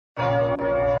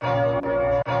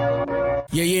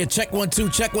Yeah, check 1 2,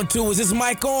 check 1 2. Is this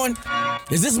mic on?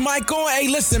 Is this mic on? Hey,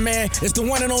 listen, man, it's the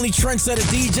one and only trendsetter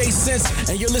DJ Sense,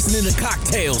 and you're listening to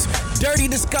Cocktails, dirty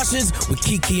discussions with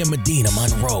Kiki and Medina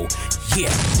Monroe. Yeah.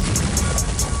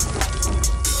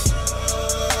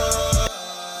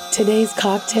 Today's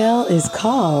cocktail is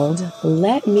called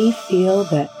Let Me Feel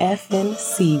the Effin'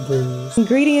 Sea Breeze.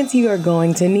 Ingredients you are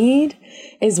going to need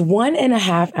is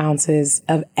 1.5 ounces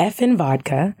of effin'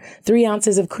 vodka, 3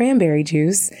 ounces of cranberry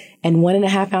juice, and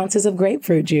 1.5 ounces of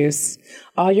grapefruit juice.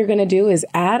 All you're going to do is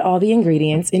add all the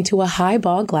ingredients into a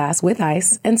highball glass with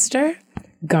ice and stir.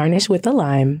 Garnish with a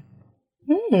lime.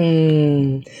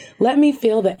 Let me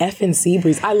feel the effin' sea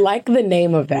breeze. I like the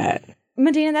name of that.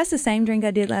 Medina, that's the same drink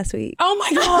I did last week. Oh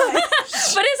my God.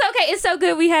 But it's okay. It's so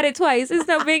good. We had it twice. It's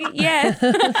no big, yeah.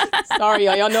 Sorry,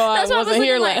 y'all. Y'all know I wasn't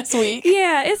here last week.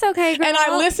 Yeah, it's okay, girl. And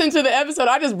I listened to the episode.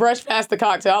 I just brushed past the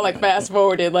cocktail. I fast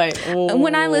forwarded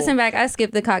When I listen back, I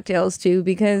skip the cocktails too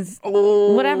because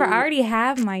whatever, I already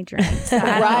have my drink. So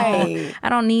I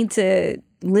don't need to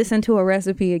listen to a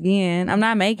recipe again. I'm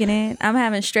not making it. I'm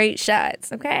having straight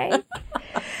shots, okay?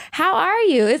 How are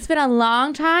you? It's been a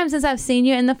long time since I've seen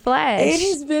you in the flesh. It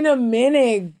has been a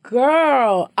minute,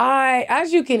 girl.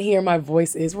 As you can hear, my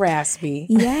voice is raspy.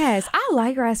 Yes, I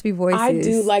like raspy voices. I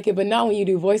do like it, but not when you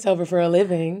do voiceover for a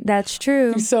living. That's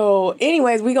true. So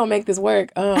anyways, we gonna make this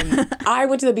work. I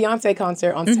went to the Beyonce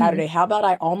concert on Saturday. How about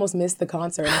I almost missed the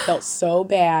concert and I felt so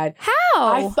bad.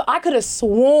 How? I could have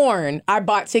sworn I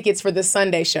bought tickets for the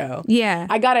Sunday show. Yeah.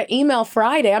 I got an email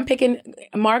Friday. I'm picking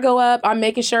Margot up. I'm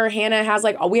making sure Hannah has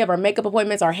we have our makeup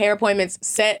appointments, our hair appointments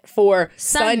set for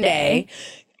Sunday.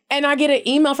 And I get an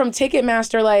email from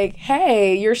Ticketmaster like,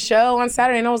 hey, your show on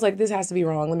Saturday. And I was like, this has to be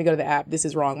wrong. Let me go to the app. This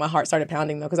is wrong. My heart started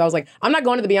pounding though. Because I was like, I'm not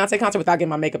going to the Beyonce concert without getting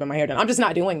my makeup and my hair done. I'm just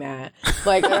not doing that.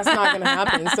 That's not going to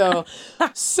happen.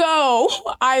 So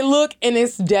I look and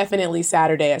it's definitely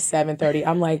Saturday at 7:30.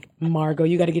 I'm like, Margot,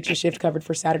 you got to get your shift covered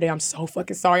for Saturday. I'm so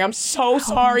fucking sorry. I'm so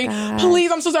sorry.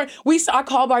 Please, I'm so sorry. I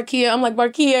called Barkia. I'm like,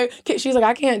 Barkia. She's like,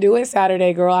 I can't do it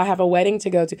Saturday, girl. I have a wedding to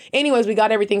go to. Anyways, we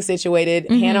got everything situated.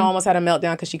 Hannah almost had a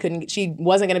meltdown because she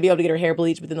wasn't going to be able to get her hair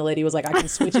bleached, but then the lady was like, I can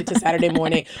switch it to Saturday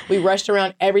morning. We rushed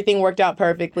around. Everything worked out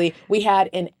perfectly. We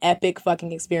had an epic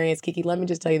fucking experience. Kiki, let me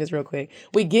just tell you this real quick.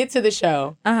 We get to the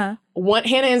show.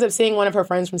 Hannah ends up seeing one of her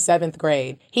friends from 7th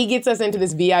grade. He gets us into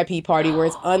this VIP party where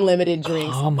it's unlimited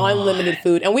drinks, unlimited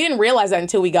food. And we didn't realize that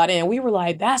until we got in. We were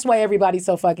like, that's why everybody's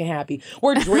so fucking happy.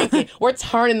 We're drinking. We're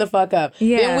turning the fuck up.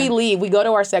 Yeah. Then we leave. We go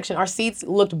to our section. Our seats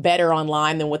looked better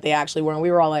online than what they actually were. And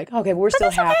we were all like, okay, but we're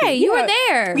still happy. Okay. You were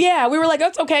there. Yeah. We were like,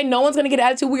 that's okay. No one's going to get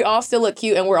attitude. We all still look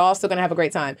cute and we're all still going to have a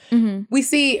great time. We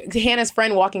see Hannah's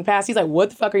friend walking past. He's like,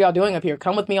 what the fuck are y'all doing up here?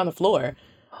 Come with me on the floor.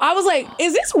 I was like,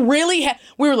 is this really...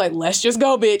 We were like, let's just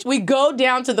go, bitch. We go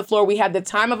down to the floor. We had the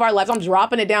time of our lives. I'm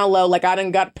dropping it down low like I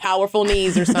done got powerful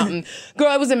knees or something.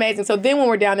 Girl, it was amazing. So then when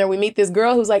we're down there, we meet this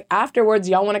girl who's like, afterwards,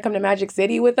 y'all want to come to Magic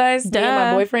City with us? Duh. Me and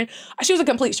my boyfriend. She was a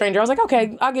complete stranger. I was like,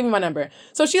 okay, I'll give you my number.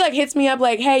 So she hits me up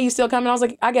like, hey, you still coming? I was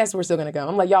like, I guess we're still going to go.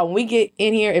 I'm like, y'all, when we get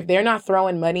in here, if they're not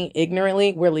throwing money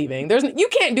ignorantly, we're leaving. You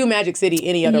can't do Magic City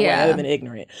any other way other than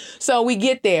ignorant. So we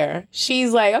get there.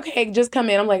 She's like, okay, just come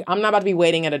in. I'm like, I'm not about to be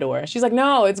waiting at a door. She's like,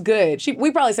 no, it's good.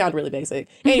 We probably sound really basic.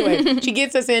 Anyway, she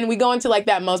gets us in. We go into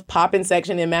that most poppin'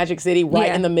 section in Magic City,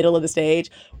 right in the middle of the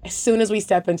stage. As soon as we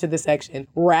step into the section,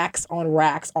 racks on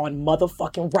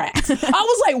motherfucking racks. I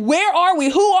was like, where are we?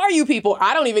 Who are you people?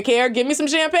 I don't even care. Give me some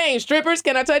champagne. Strippers,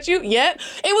 can I touch you? Yep.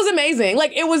 It was amazing.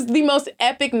 It was the most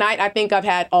epic night I think I've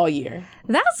had all year.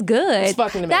 That's good. It's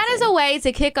fucking amazing. That is a way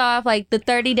to kick off the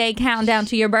 30-day countdown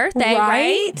to your birthday,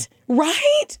 right?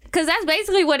 Right? Because that's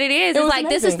basically what it is. It's like,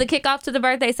 this is the kickoff to the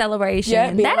birthday celebration.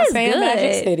 Yeah, that is good.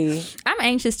 Magic City. I'm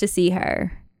anxious to see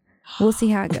her. We'll see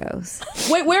how it goes.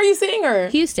 Wait, where are you seeing her?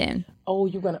 Houston. Oh,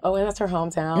 and that's her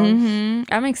hometown.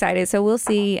 I'm excited. So we'll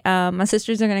see. My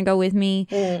sisters are going to go with me.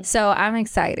 So I'm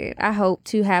excited. I hope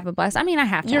to have a blast. I mean, I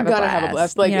have to have a blast. You're going to have a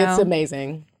blast. It's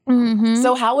amazing.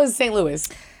 So how was St. Louis?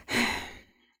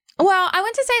 Well, I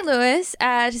went to St. Louis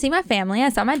to see my family. I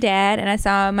saw my dad and I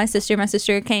saw my sister. My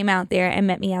sister came out there and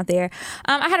met me out there.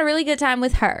 I had a really good time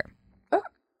with her.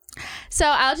 So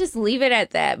I'll just leave it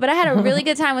at that. But I had a really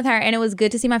good time with her, and it was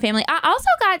good to see my family. I also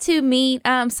got to meet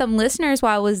some listeners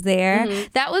while I was there.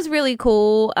 That was really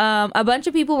cool. A bunch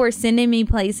of people were sending me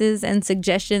places and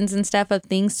suggestions and stuff of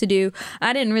things to do.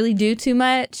 I didn't really do too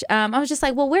much. I was just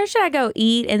like, well, where should I go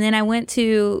eat? And then I went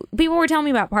to, people were telling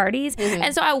me about parties.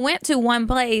 And so I went to one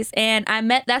place, and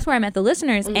that's where I met the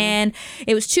listeners. And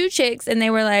it was 2 chicks, and they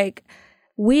were like,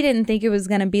 we didn't think it was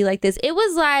going to be like this. It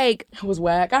was like... It was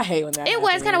whack. I hate when that happens.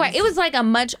 Was kind of whack. It was like a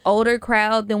much older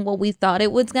crowd than what we thought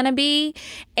it was going to be.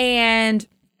 And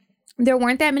there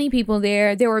weren't that many people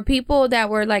there. There were people that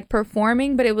were like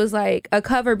performing, but it was like a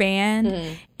cover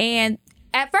band. And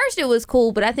at first it was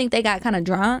cool, but I think they got kind of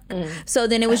drunk. So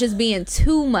then it was just being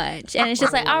too much. And it's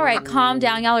just like, all right, calm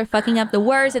down. Y'all are fucking up the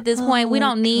words at this point. We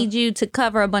don't need you to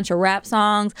cover a bunch of rap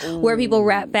songs where people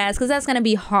rap fast, because that's going to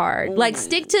be hard. Like,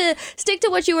 stick to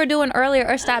what you were doing earlier,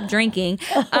 or stop drinking.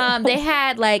 They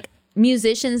had like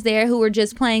musicians there who were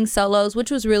just playing solos,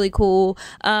 which was really cool.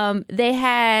 They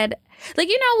had... Like,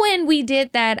 you know when we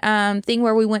did that thing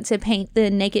where we went to paint the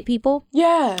naked people?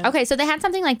 Yeah. Okay, so they had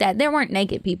something like that. There weren't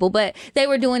naked people, but they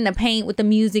were doing the paint with the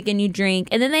music and you drink.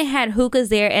 And then they had hookahs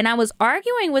there. And I was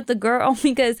arguing with the girl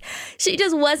because she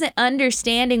just wasn't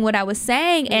understanding what I was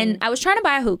saying. And I was trying to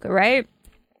buy a hookah, right?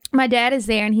 My dad is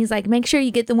there and he's like, make sure you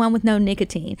get the one with no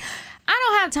nicotine. I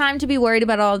don't have time to be worried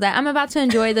about all of that. I'm about to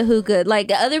enjoy the hookah.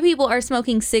 Like, other people are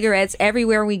smoking cigarettes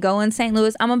everywhere we go in St.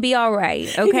 Louis. I'm gonna be all right,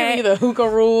 okay? You the hookah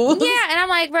rules. Yeah, and I'm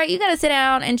like, bro, you gotta sit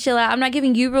down and chill out. I'm not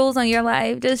giving you rules on your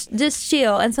life. Just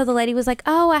chill. And so the lady was like,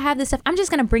 oh, I have this stuff. I'm just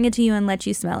gonna bring it to you and let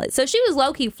you smell it. So she was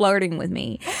low-key flirting with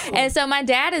me. And so my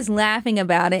dad is laughing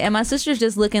about it, and my sister's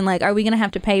just looking like, are we gonna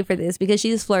have to pay for this? Because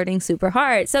she's flirting super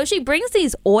hard. So she brings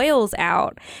these oils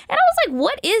out, and I was like,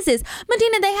 what is this?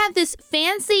 Medina, they have this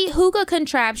fancy hookah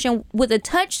contraption with a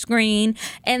touch screen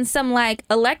and some like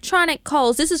electronic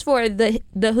coals. This is for the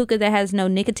hookah that has no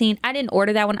nicotine. I didn't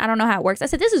order that one. I don't know how it works. I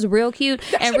said, this is real cute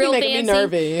and real fancy. Me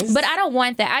nervous. But I don't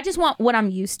want that. I just want what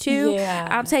I'm used to. Yeah.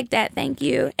 I'll take that. Thank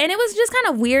you. And it was just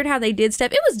kind of weird how they did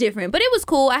stuff. It was different, but it was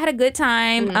cool. I had a good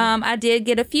time. I did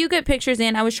get a few good pictures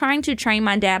in. I was trying to train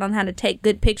my dad on how to take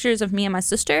good pictures of me and my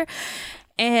sister.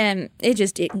 And it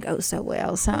just didn't go so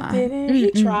well. So He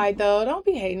tried though. Don't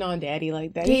be hating on Daddy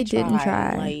like that. He didn't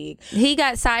try. Like, he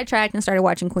got sidetracked and started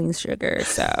watching Queen's Sugar.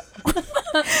 So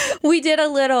we did a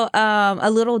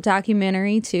little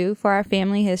documentary too for our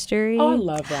family history. Oh, I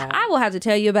love that. I will have to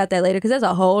tell you about that later because that's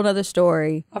a whole other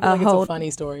story. I feel like it's a funny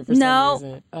story for some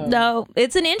reason. No,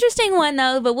 it's an interesting one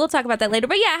though. But we'll talk about that later.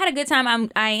 But yeah, I had a good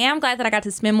time. I am glad that I got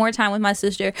to spend more time with my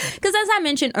sister because, as I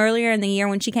mentioned earlier in the year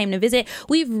when she came to visit,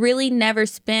 we've really never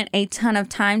spent a ton of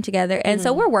time together, and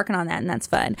so we're working on that, and that's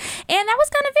fun. And that was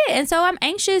kind of it. And so I'm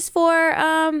anxious for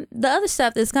the other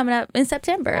stuff that's coming up in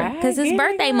September because it's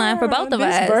birthday month for both of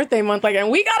us. It's birthday month, like,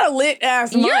 and we got a lit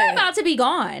ass month. You're about to be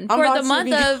gone for the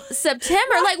month of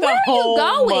September. Like, where are you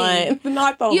going?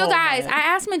 Not the whole You guys, month. I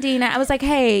asked Medina. I was like,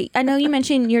 hey, I know you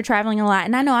mentioned you're traveling a lot,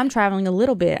 and I know I'm traveling a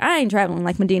little bit. I ain't traveling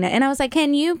like Medina. And I was like,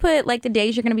 can you put like the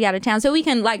days you're going to be out of town so we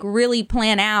can like really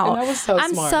plan out? And that was so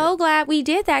I'm smart. so glad we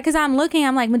did that because I'm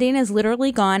like, Medina's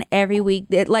literally gone every week.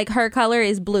 Like, her color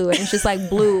is blue, and it's just like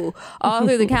blue all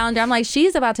through the calendar. I'm like,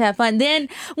 she's about to have fun. Then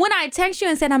when I text you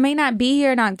and said I may not be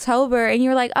here in October, and you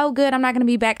were like, oh, good, I'm not going to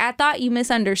be back. I thought you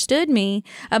misunderstood me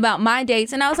about my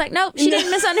dates, and I was like, nope, she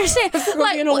didn't misunderstand.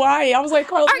 Like, in Hawaii, I was like,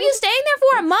 Carla, are you staying there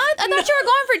for a month? I thought you were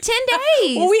going for 10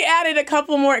 days. Well, we added a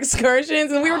couple more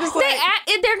excursions, and we were just like,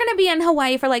 they're going to be in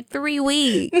Hawaii for like 3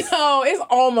 weeks. No, it's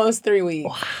almost 3 weeks.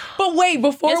 Wow. But wait,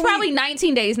 it's probably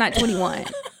 19 days, not 21.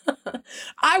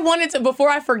 I wanted to, before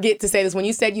I forget to say this, when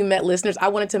you said you met listeners, I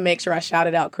wanted to make sure I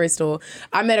shouted out Crystal.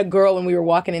 I met a girl when we were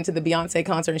walking into the Beyonce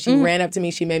concert, and she ran up to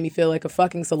me. She made me feel like a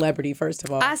fucking celebrity, first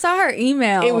of all. I saw her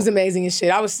email. It was amazing as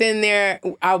shit. I was sitting there.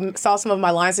 I saw some of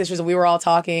my line sisters, and we were all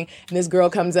talking, and this girl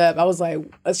comes up. I was like,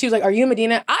 she was like, are you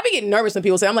Medina? I be getting nervous when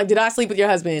people say, I'm like, did I sleep with your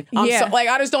husband? Yeah. Like,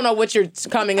 I just don't know what you're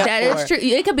coming up for. That is true.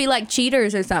 It could be like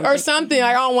cheaters or something. Or something.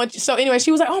 Like, I don't want you. So anyway,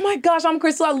 she was like, oh my gosh, I'm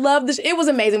Crystal. I love this. It was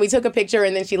amazing. We took a picture,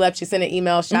 and then she left. She sent an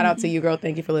email. Shout out to you, girl.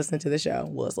 Thank you for listening to the show.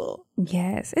 What's up?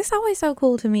 Yes. It's always so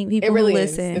cool to meet people really who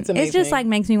is. listen. It's amazing. It just like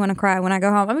makes me want to cry when I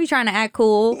go home. I'll be trying to act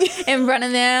cool in front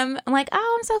of them. I'm like,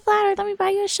 oh, I'm so flattered. Let me buy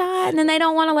you a shot. And then they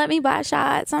don't want to let me buy a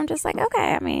shot. So I'm just like,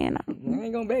 okay, I mean. I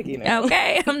ain't gonna beg you now.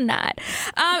 Okay, I'm not.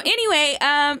 Anyway,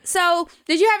 so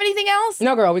did you have anything else?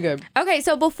 No, girl, we good. Okay,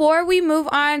 so before we move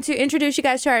on to introduce you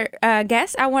guys to our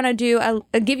guests, I want to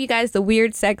give you guys the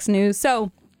weird sex news.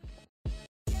 So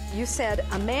you said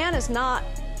a man is not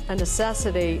a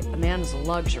necessity, a man is a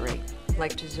luxury.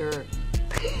 Like dessert.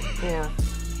 Yeah.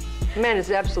 A man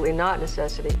is absolutely not a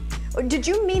necessity. Did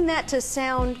you mean that to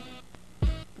sound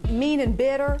mean and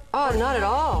bitter? Oh, not at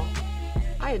all.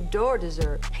 I adore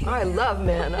dessert. I love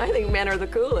men. I think men are the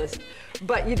coolest.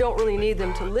 But you don't really need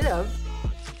them to live.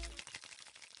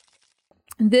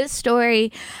 This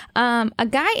story, a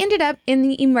guy ended up in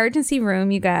the emergency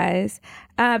room, you guys,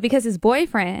 because his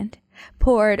boyfriend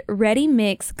poured ready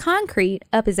mix concrete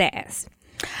up his ass.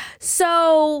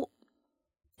 So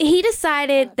he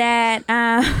decided that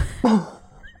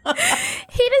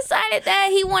He decided that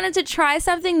he wanted to try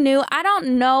something new. I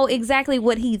don't know exactly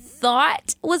what he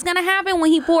thought was going to happen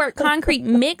when he poured concrete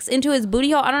mix into his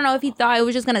booty hole. I don't know if he thought it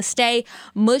was just going to stay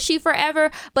mushy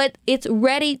forever, but it's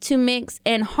ready to mix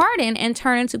and harden and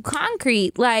turn into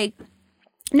concrete. Like,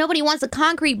 nobody wants a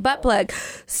concrete butt plug.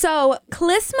 So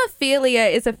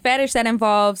klysmophilia is a fetish that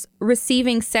involves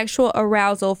receiving sexual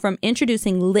arousal from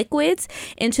introducing liquids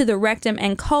into the rectum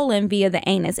and colon via the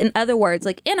anus. In other words,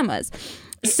 like enemas.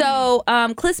 So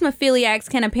klysmophiliacs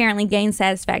can apparently gain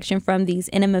satisfaction from these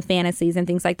enema fantasies and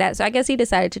things like that. So I guess he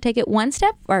decided to take it one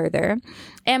step further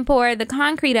and pour the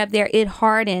concrete up there. It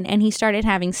hardened and he started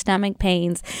having stomach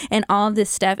pains and all of this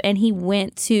stuff. And he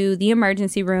went to the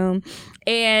emergency room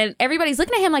and everybody's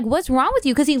looking at him like, what's wrong with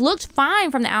you? Because he looked fine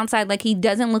from the outside. Like, he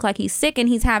doesn't look like he's sick and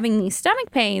he's having these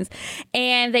stomach pains.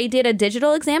 And they did a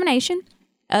digital examination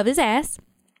of his ass.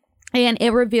 And it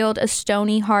revealed a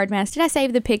stony hard mass. Did I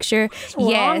save the picture?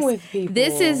 What's wrong with people?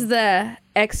 This is the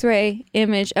X-ray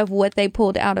image of what they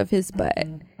pulled out of his butt.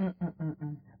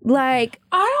 Like,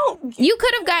 you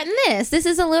could have gotten this. This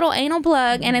is a little anal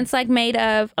plug, and it's like made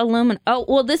of aluminum. Oh,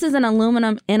 well, this is an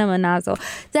aluminum enema nozzle.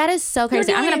 That is so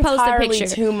crazy. I'm gonna post a picture.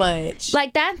 Too much.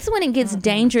 Like, that's when it gets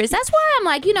dangerous. That's why I'm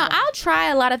like, I'll try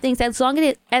a lot of things as long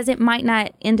as it might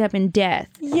not end up in death.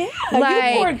 Yeah,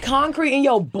 like, you poured concrete in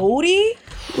your booty.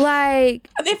 Like,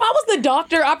 if I was the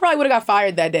doctor, I probably would have got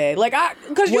fired that day. Like,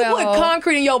 because you put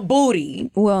concrete in your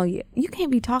booty. Well, you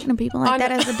can't be talking to people like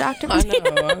that as a doctor. I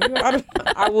know.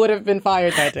 I would have been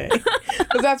fired that day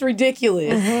because that's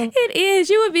ridiculous. It is.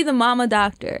 You would be the mama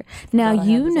doctor.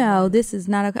 Now, this is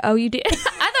not okay. Oh, you did? I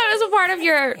thought it was a part of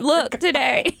your look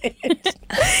today.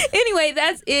 Anyway,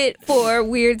 that's it for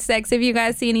Weird Sex. If you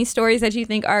guys see any stories that you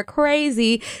think are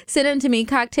crazy, send them to me,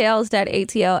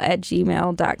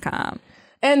 cocktails.atl@gmail.com.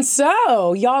 And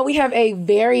so, y'all, we have a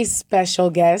very special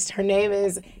guest. Her name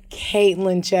is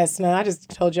Katelin Chestnut. I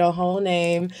just told your whole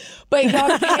name. But y'all,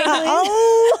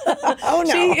 Katelin, oh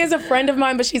no. She is a friend of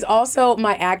mine, but she's also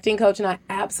my acting coach, and I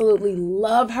absolutely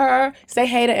love her. Say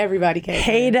hey to everybody, Katelin.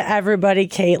 Hey to everybody,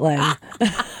 Katelin.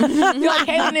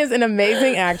 Katelin is an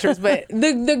amazing actress, but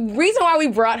the reason why we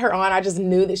brought her on, I just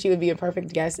knew that she would be a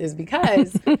perfect guest, is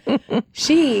because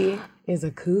she is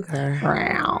a cougar.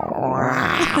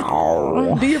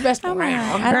 Do your best. She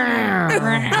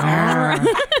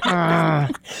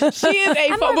is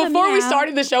a before we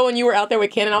started the show and you were out there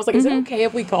with Ken, and I was like, is it okay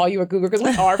if we call you a cougar? Because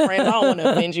we are friends. I don't want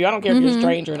to offend you. I don't care if you're a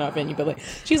stranger or not offend you. But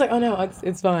she's like, oh no,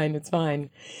 it's fine. It's fine.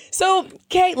 So,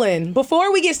 Katelin,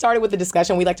 before we get started with the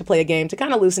discussion, we like to play a game to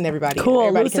kind of loosen everybody. Cool,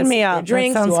 everybody loosen me up.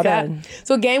 Drinks, that sounds do all good. that.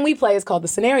 So, a game we play is called the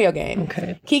scenario game.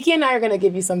 Okay. Kiki and I are going to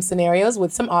give you some scenarios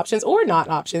with some options or not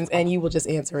options, and you will just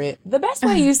answer it the best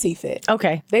way you see fit.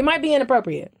 Okay. They might be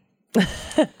inappropriate.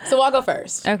 So I'll go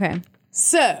first. Okay.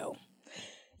 So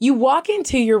you walk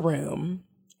into your room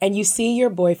and you see your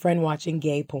boyfriend watching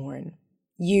gay porn.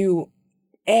 You,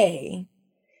 A,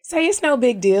 say it's no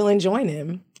big deal and join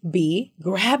him. B,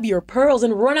 grab your pearls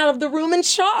and run out of the room in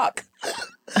shock.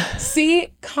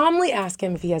 C, calmly ask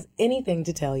him if he has anything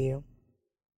to tell you.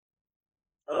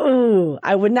 Ooh,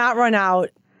 I would not run out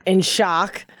in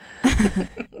shock.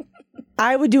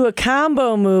 I would do a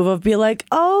combo move of be like,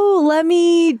 oh, let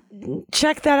me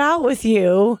check that out with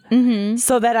you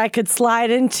so that I could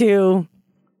slide into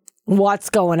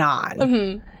what's going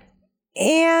on.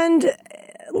 And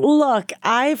look,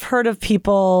 I've heard of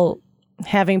people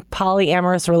having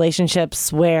polyamorous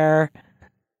relationships where,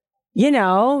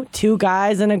 two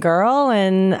guys and a girl.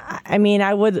 And I mean,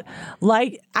 I'd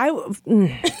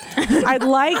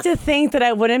like to think that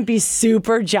I wouldn't be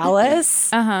super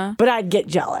jealous, but I'd get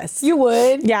jealous. You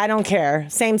would? Yeah, I don't care.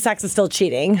 Same sex is still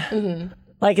cheating.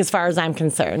 Like, as far as I'm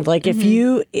concerned, like if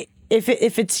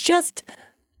it's just,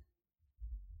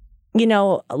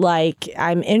 like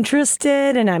I'm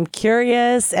interested and I'm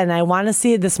curious and I want to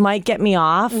see this might get me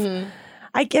off. I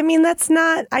mean,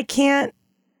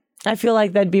 I feel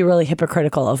like that'd be really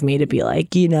hypocritical of me to be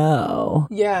like,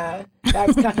 Yeah.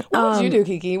 That's what would you do,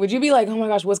 Kiki? Would you be like, oh my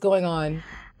gosh, what's going on?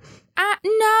 No,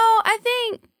 I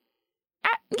think,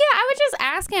 I would just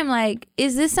ask him, like,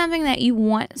 is this something that you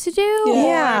want to do?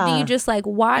 Yeah. Or do you just like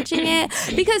watching it?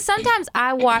 Because sometimes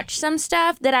I watch some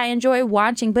stuff that I enjoy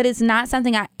watching, but it's not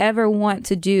something I ever want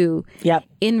to do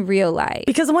in real life.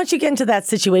 Because once you get into that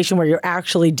situation where you're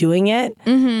actually doing it,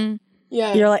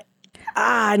 you're like,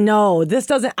 no, this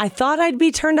doesn't, I thought I'd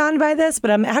be turned on by this, but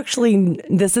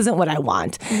this isn't what I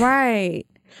want. Right.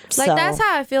 Like, So- that's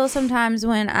how I feel sometimes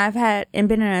when I've had and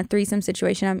been in a threesome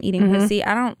situation. I'm eating pussy.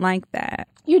 I don't like that.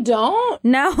 You don't?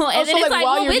 No. And then so, it's like, like,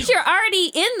 while well, you're- bitch, you're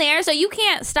already in there, so you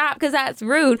can't stop because that's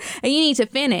rude and you need to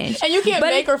finish. And you can't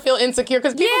make her feel insecure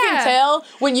because people Yeah. can tell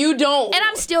when you don't. And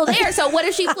I'm still there. So what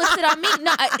if she flips it on me?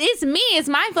 No, it's me. It's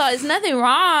my fault. It's nothing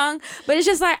wrong. But it's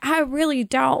just like, I really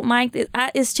don't like this.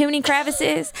 It's too many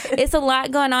crevices. It's a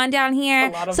lot going on down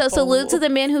here. So salute to the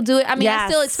men who do it. I mean, I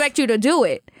still expect you to do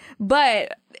it.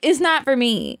 But it's not for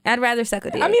me. I'd rather suck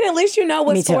a dick. I mean, at least you know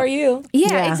what's too. for you.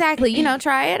 yeah, exactly. You know,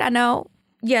 try it. I know.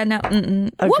 Yeah, no.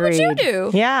 What would you Agreed.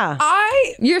 do? Yeah.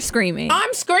 You're screaming.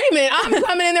 I'm screaming. I'm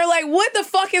coming in there like, what the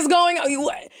fuck is going on?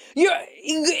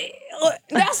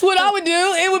 That's what I would do.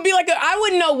 It would be like, I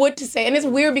wouldn't know what to say. And it's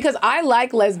weird because I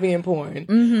like lesbian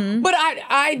porn. But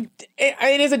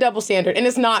it is a double standard and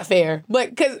it's not fair. But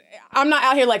because I'm not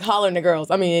out here like hollering to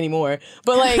girls. I mean, anymore.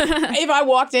 But like, if I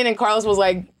walked in and Carlos was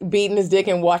like beating his dick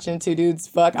and watching two dudes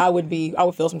fuck, I would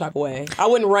feel some type of way. I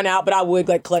wouldn't run out, but I would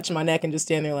like clutch my neck and just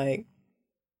stand there like,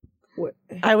 what?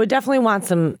 I would definitely want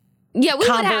some. Yeah, we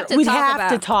would have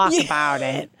to talk about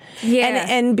it. Yeah.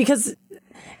 And because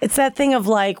it's that thing of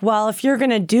like, well, if you're going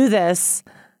to do this,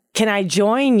 can I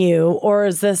join you? Or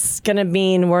is this going to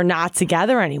mean we're not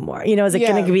together anymore? You know, is it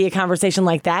going to be a conversation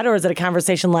like that? Or is it a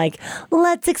conversation like,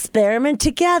 let's experiment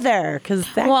together? Because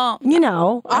that, you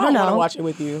know, I don't know. want to watch it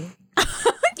with you.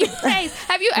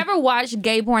 Have you ever watched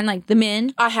gay porn like The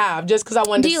Men? I have, just because I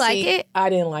wanted to see. Do you like it? I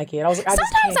didn't like it. I was like,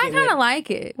 Sometimes I kind of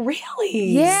like it. Really?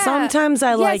 Yeah. Sometimes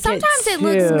I like it sometimes it too.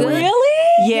 looks good.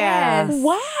 Really? Yeah. Yes.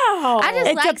 Wow. I just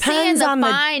It like seeing depends the on the-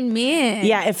 fine men.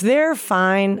 Yeah, if they're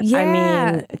fine, I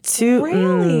Yeah. mean, too.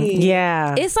 Really?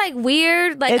 Yeah. It's like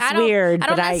weird. Like It's I don't, weird, I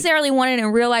don't but I- necessarily want it in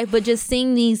real life, but just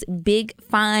seeing these big,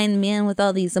 fine men with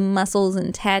all these muscles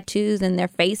and tattoos, and their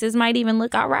faces might even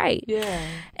look all right. Yeah.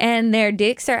 And their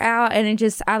dicks are out, and it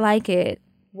just I like it.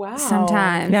 Wow.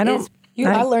 Sometimes. Yeah, I It's- don't.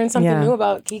 I learned something yeah. new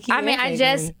about Kiki. I mean, and I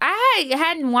Katelin.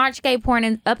 hadn't watched gay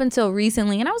porn up until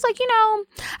recently, and I was like,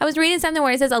 I was reading something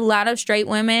where it says a lot of straight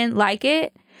women like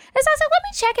it, and so I said, let me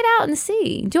check it out and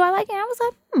see. Do I like it? And I was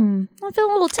like, I feel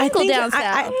a little tickle down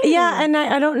south. Yeah, and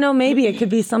I don't know. Maybe it could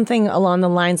be something along the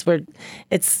lines where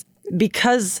it's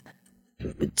because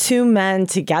two men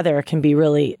together can be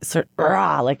really sort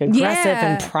of like aggressive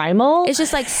Yeah. and primal. It's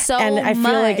just like so and I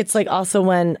feel like it's like also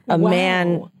when a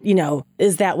man,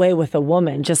 is that way with a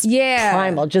woman, just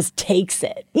primal, just takes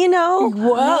it,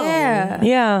 Whoa. Yeah.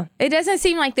 Yeah. It doesn't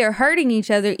seem like they're hurting each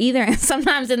other either. And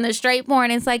sometimes in the straight porn,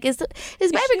 it's like, is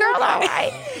baby girl all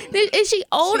right? Is she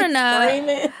old enough?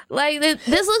 screaming. Like, this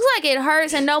looks like it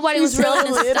hurts and nobody was willing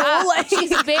to little, stop. like-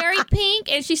 She's very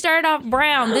pink and she started off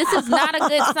brown. This is not a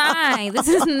good sign. This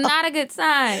is not a good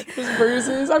sign.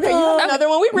 Bruises. Okay, you have another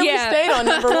one. We really stayed on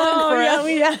number one.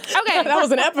 Yeah. Okay. That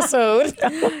was an episode.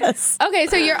 Okay,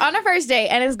 so you're on a first date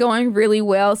and it's going really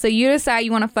well. So you decide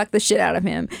you want to fuck the shit out of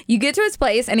him. You get to his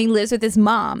place and he lives with his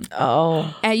mom.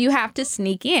 Oh. And you have to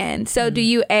sneak in. So do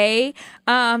you say,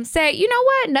 you know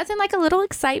what, nothing like a little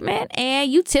excitement,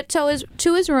 and you tiptoe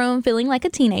to his room feeling like a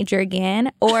teenager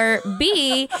again, or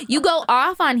B, you go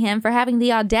off on him for having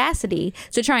the audacity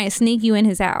to try and sneak you in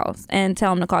his house and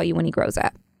tell him to call you when he grows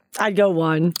up? I'd go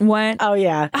one. What? Oh,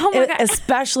 yeah. Oh, my God.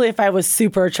 Especially if I was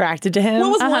super attracted to him.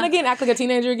 What was one again? Act like a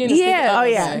teenager again? Yeah. Oh,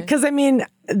 yeah. Because, I mean,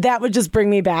 that would just bring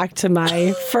me back to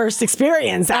my first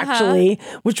experience, actually,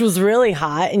 which was really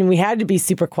hot. And we had to be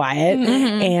super quiet.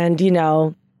 And,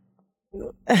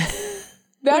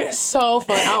 That's so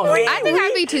fun. I don't know. I think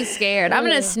I'd be too scared. I'm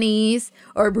gonna sneeze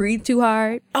or breathe too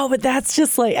hard. Oh, but that's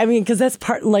just like, I mean, because that's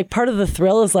part of the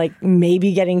thrill is like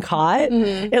maybe getting caught.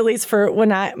 At least for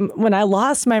when I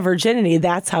lost my virginity,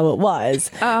 that's how it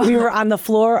was. We were on the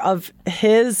floor of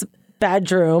his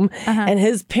bedroom, and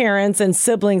his parents and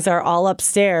siblings are all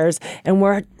upstairs, and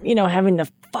we're having to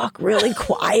fuck really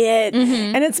quiet,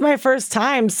 and it's my first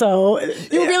time, so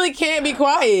You really can't be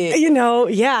quiet.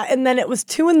 yeah. And then it was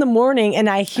 2 a.m, and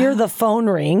I hear the phone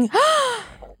ring,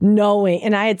 knowing,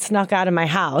 and I had snuck out of my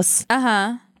house.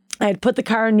 I had put the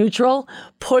car in neutral,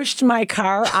 pushed my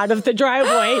car out of the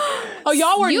driveway. Oh,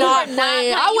 y'all were You not were not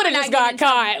playing. playing. I You would were have just not got getting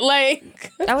caught.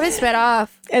 Like, I would have sped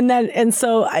off. And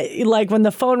so I, like when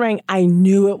the phone rang, I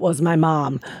knew it was my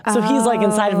mom. So he's like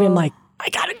inside of me. I'm like, I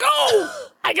gotta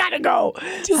go.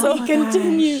 So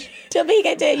continue. to be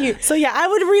continued. So yeah, I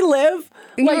would relive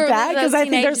like relive that because those I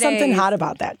think there's teenage something days. hot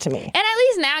about that to me. And at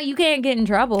least now you can't get in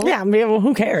trouble. Yeah, I mean, well,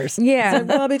 who cares? Yeah.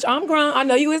 Well, bitch, I'm grown. I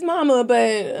know you his mama,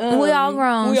 but We all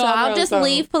grown, we so all I'll grown, just so-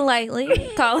 leave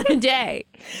politely, call it a day.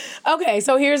 Okay,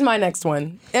 so here's my next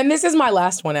one. And this is my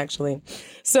last one, actually.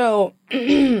 So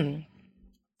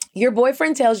Your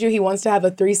boyfriend tells you he wants to have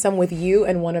a threesome with you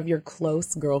and one of your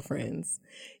close girlfriends.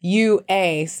 You,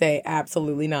 A, say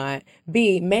absolutely not.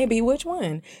 B, maybe, which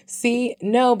one? C,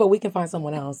 no, but we can find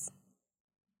someone else.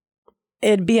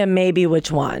 It'd be a maybe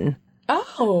which one.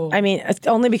 Oh. I mean, it's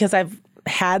only because I've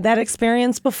had that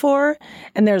experience before,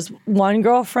 and there's one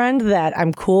girlfriend that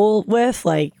I'm cool with,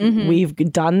 like we've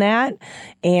done that,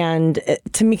 and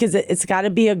to me, because it's got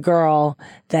to be a girl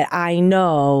that I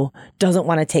know doesn't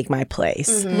want to take my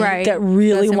place, Right. that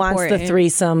really That's wants the important.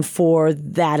 threesome for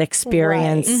that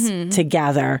experience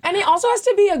together. And it also has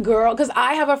to be a girl, because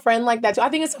I have a friend like that too. I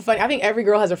think it's funny. I think every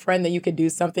girl has a friend that you could do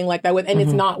something like that with, and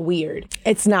it's not weird.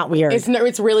 It's not weird.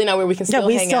 It's really not weird. We can still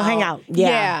we hang still out. hang out.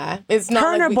 Yeah. It's not Her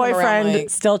like and her we come around boyfriend like,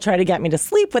 still try to get me to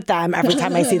sleep with them every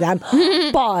time I see them,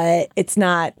 but it's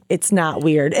not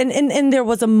weird. And there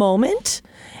was a moment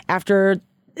after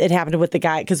it happened with the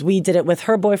guy, because we did it with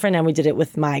her boyfriend and we did it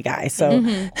with my guy. So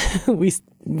we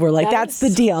were like, that's the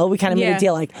deal. We kind of made a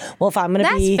deal, like, well, if I'm going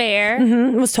to be... That's fair.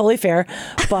 It was totally fair.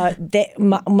 But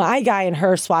my guy and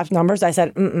her swapped numbers. I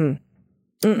said, No,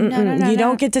 you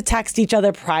don't get to text each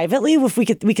other privately. If we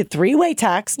could three-way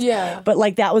text. Yeah. But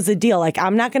like that was the deal. Like,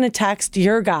 I'm not going to text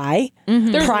your guy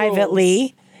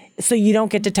privately. So you don't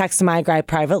get to text my guy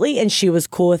privately, and she was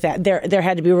cool with that. There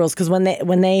had to be rules, because when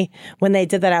they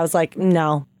did that, I was like,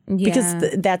 no, because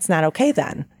that's not okay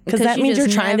then, because that you means you're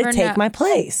just trying to never take know. my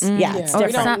place. Yeah, it's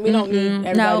different. We don't need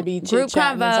everybody to be Group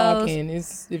chit-chatting and convos. talking.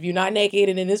 If you're not naked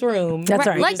and in this room. That's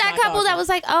right. Like that couple that was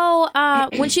like, oh,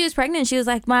 when she was pregnant, she was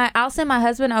like, I'll send my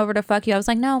husband over to fuck you. I was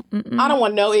like, no. I don't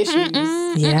want no issues.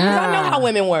 Yeah. I know how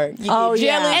women work. You Oh, get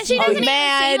yeah. jealous, And she doesn't even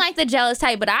mad. seem like the jealous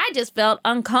type, but I just felt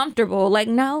uncomfortable. Like,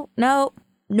 no. Nope.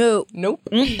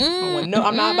 I'm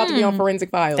not about to be on forensic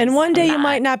files. And one day you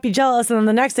might not be jealous, and then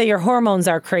the next day your hormones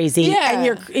are crazy, Yeah.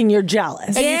 and you're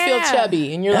jealous. and you feel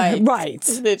chubby, and you're like, Right.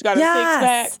 this bitch got a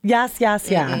six-pack. Yes.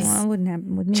 Well, it wouldn't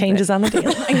happen with me. Changes on the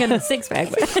daily. I got a six pack.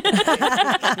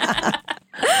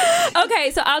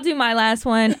 Okay, so I'll do my last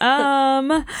one.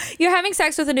 You're having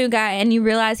sex with a new guy and you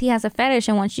realize he has a fetish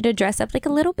and wants you to dress up like a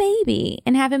little baby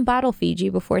and have him bottle feed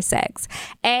you before sex.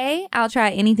 A, I'll try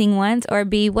anything once, or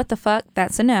B, what the fuck?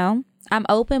 That's a no. I'm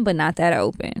open, but not that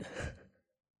open.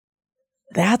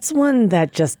 That's one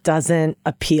that just doesn't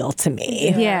appeal to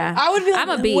me. Yeah. I would be like, I'm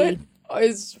a B. what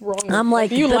is wrong with I'm you? like,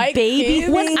 Do you the like baby kids?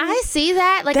 thing? When I see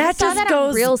that, like I That saw just that goes-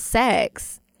 on Real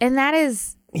Sex, and that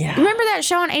is. Yeah. Remember that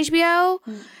show on HBO?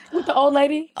 With the old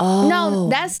lady? No,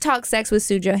 that's Talk Sex with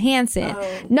Sue Johansson.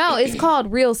 No, it's called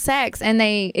Real Sex, and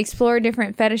they explore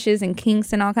different fetishes and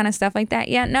kinks and all kind of stuff like that.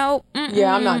 Yeah, no.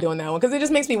 Yeah, I'm not doing that one because it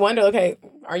just makes me wonder. Okay,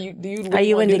 do you really Are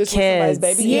you wanna do into this with somebody's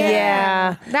kids? baby?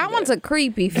 Yeah. That one's a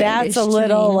creepy fetish. That's a to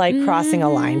little me. like crossing a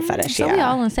line fetish. So we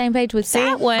all on the same page with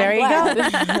that one. There you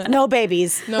go. No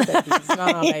babies. No babies.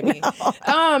 No, baby.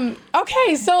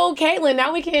 Okay, so Katelin,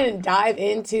 now we can dive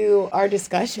into our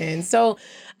discussion. So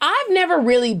I've never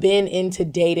really been into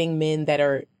dating men that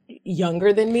are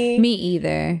younger than me. Me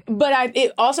either. But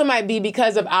it also might be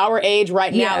because of our age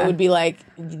right now. Yeah. It would be like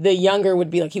the younger would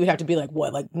be like he would have to be like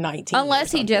what, like 19.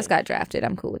 Unless he just got drafted,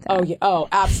 I'm cool with that. Oh yeah. Oh,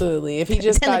 absolutely. If he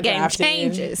just Then got the game drafted,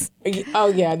 changes. Oh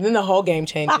yeah. Then the whole game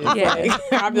changes. Yeah. Like,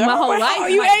 I'd be My like, whole oh, life wow,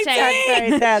 you might 18?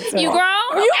 change. That's You it.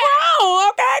 grown? You grown?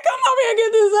 Okay, come over here and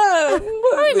get this up.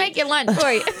 Let me make your lunch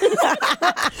for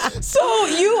you. So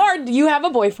you have a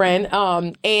boyfriend,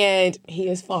 and he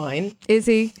is fine. Is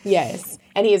he? Yes,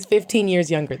 and he is 15 years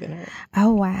younger than her.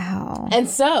 Oh, wow. And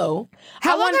so,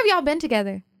 How long have y'all been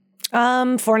together?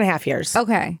 4.5 years.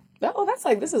 Okay. Oh, that's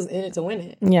like this is in it to win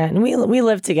it. Yeah, and we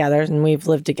lived together, and we've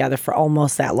lived together for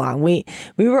almost that long. We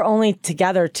were only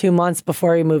together 2 months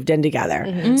before we moved in together,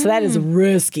 so that is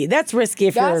risky. That's risky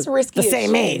if That's you're risky the as same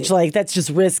shit. age. Like that's just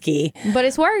risky. But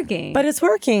it's working. But it's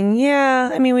working.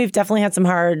 Yeah, I mean, we've definitely had some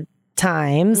hard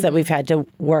times that we've had to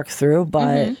work through,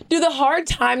 but Do the hard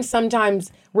times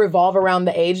sometimes revolve around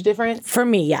the age difference? for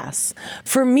me, yes,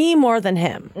 for me more than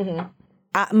him.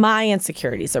 My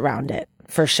insecurities around it.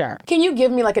 For sure. Can you give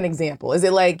me like an example? Is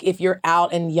it like if you're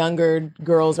out and younger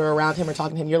girls are around him or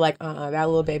talking to him, you're like, that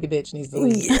little baby bitch needs to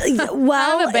leave.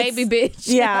 Well, I'm a baby bitch.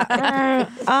 Yeah.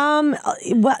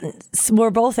 Well, we're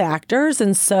both actors,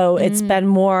 and so it's been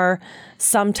more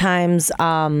sometimes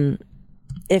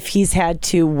if he's had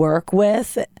to work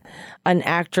with an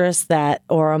actress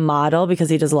or a model, because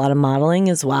he does a lot of modeling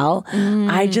as well.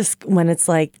 I just, when it's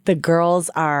like the girls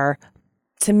are,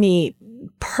 to me,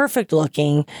 perfect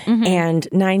looking and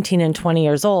 19 and 20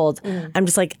 years old, I'm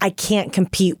just like, I can't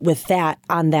compete with that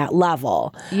on that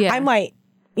level. Yeah. I might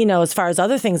as far as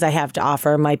other things I have to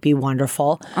offer might be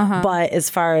wonderful. But as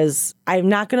far as I'm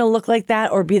not going to look like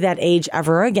that or be that age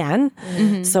ever again.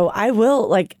 So I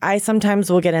will, I sometimes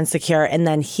will get insecure, and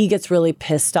then he gets really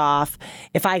pissed off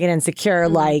if I get insecure,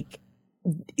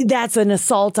 that's an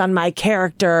assault on my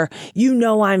character.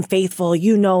 I'm faithful.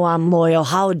 I'm loyal.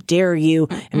 How dare you?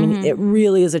 I mean, it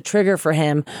really is a trigger for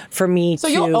him, for me So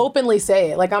you'll openly say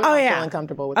it. I'm not feeling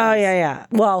comfortable with this. Oh, yeah.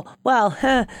 Well,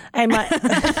 I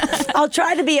might, I'll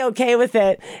try to be okay with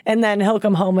it. And then he'll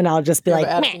come home and I'll just be like,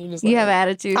 meh. You have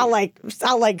attitude.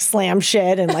 I'll slam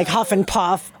shit and huff and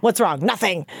puff. What's wrong?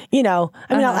 Nothing. I'll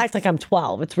act like I'm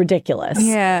 12. It's ridiculous.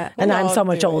 Yeah. And I'm so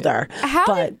much older.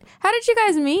 How did you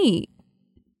guys meet?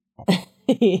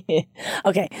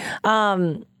 Okay.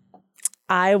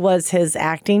 I was his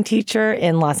acting teacher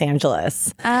in Los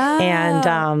Angeles. And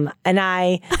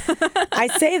I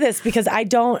say this because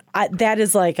that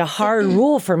is a hard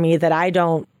rule for me, that I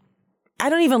don't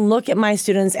even look at my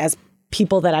students as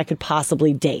people that I could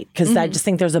possibly date, because I just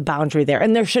think there's a boundary there,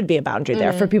 and there should be a boundary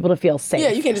there for people to feel safe. Yeah,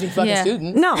 you can't just be fucking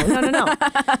students. No.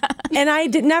 And I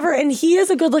did never, and he is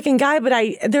a good looking guy, but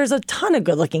there's a ton of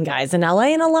good looking guys in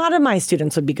LA, and a lot of my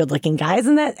students would be good looking guys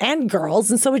and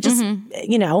girls. And so it just,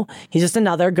 he's just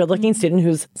another good looking student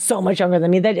who's so much younger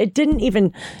than me that it didn't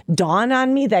even dawn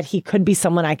on me that he could be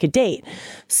someone I could date.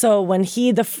 So when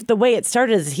the way it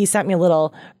started is he sent me a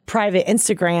little private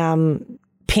Instagram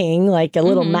ping, a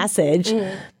little message.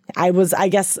 I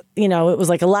guess, it was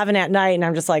 11 at night, and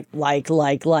I'm just like,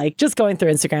 just going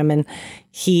through Instagram, and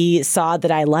he saw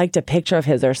that I liked a picture of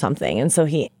his or something. And so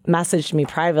he messaged me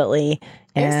privately,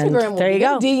 and Instagram there you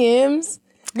go. DMs.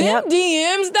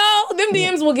 DMs, though, them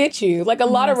DMs will get you. A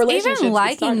lot of relationships. Even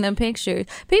liking the pictures.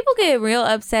 People get real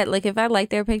upset, if I like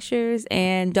their pictures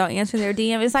and don't answer their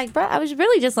DM. It's bro, I was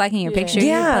really just liking your picture.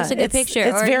 Yeah, you posted a good picture,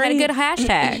 it's or you had a good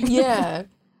hashtag. Yeah.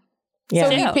 Yeah.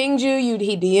 So he pinged you,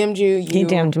 he DM'd you. He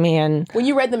DM'd me, and when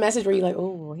you read the message, were you like,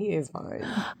 oh, he is fine?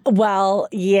 Well,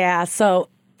 yeah. So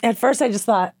at first I just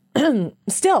thought,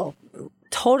 still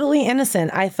totally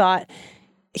innocent. I thought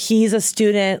he's a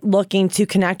student looking to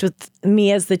connect with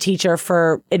me as the teacher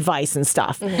for advice and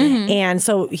stuff. And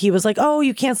so he was like, oh,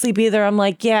 you can't sleep either. I'm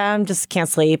like, yeah, I'm just can't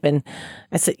sleep. And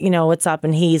I said, what's up?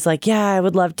 And he's like, yeah, I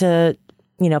would love to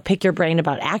pick your brain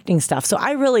about acting stuff. So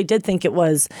I really did think it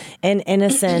was an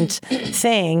innocent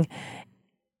thing.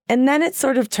 And then it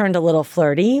sort of turned a little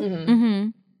flirty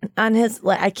on his,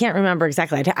 I can't remember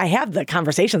exactly. I have the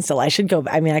conversation still. I could go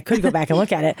back and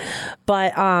look at it,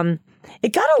 but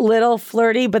it got a little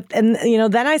flirty,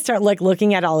 then I start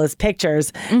looking at all his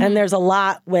pictures, and there's a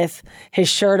lot with his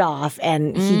shirt off,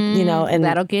 and he, and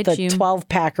that'll get the you.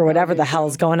 12-pack or whatever the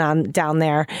hell's going on down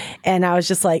there. And I was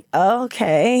just like,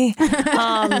 okay,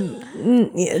 that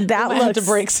looks to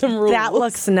break some rules. That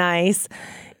looks nice.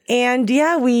 And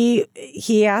yeah,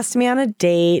 he asked me on a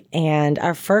date, and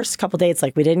our first couple dates,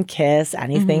 we didn't kiss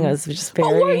anything. It was just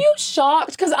very. But were you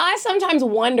shocked? Because I sometimes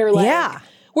wonder, yeah.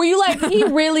 Were you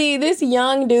this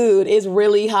young dude is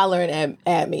really hollering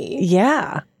at me?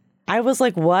 Yeah. I was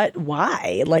like, what?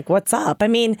 Why? What's up? I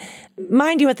mean,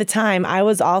 mind you, at the time, I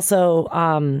was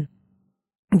also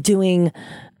doing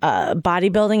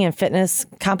bodybuilding and fitness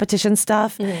competition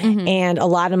stuff. And a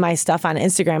lot of my stuff on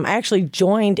Instagram, I actually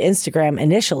joined Instagram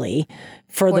initially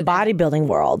for the bodybuilding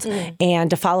world and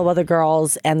to follow other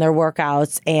girls and their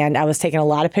workouts. And I was taking a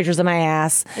lot of pictures of my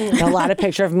ass and a lot of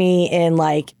picture of me in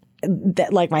my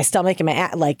stomach and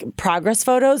my progress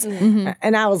photos,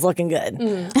 and I was looking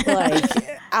good.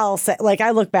 I'll say, I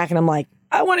look back and I'm like,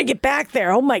 I want to get back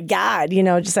there. Oh my God,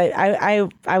 just I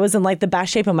was in the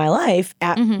best shape of my life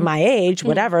at my age,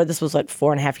 whatever. This was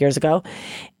 4.5 years ago,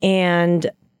 and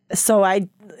so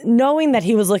knowing that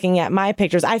he was looking at my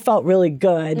pictures, I felt really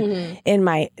good in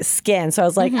my skin. So I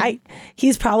was like,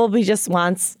 he's probably just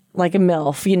wants a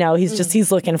MILF,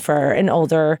 he's looking for an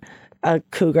older. A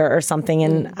cougar or something,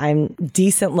 and I'm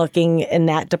decent looking in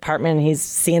that department, and he's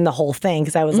seeing the whole thing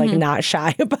because I was not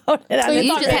shy about it. So you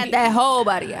just had that whole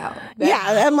body out.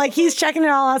 Yeah, I'm he's checking it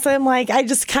all out. So I'm I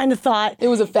just kind of thought it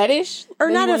was a fetish, or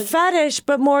not a fetish,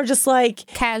 but more just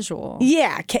casual.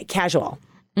 Yeah, casual.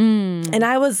 And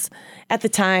I was at the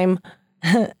time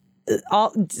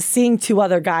seeing two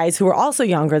other guys who were also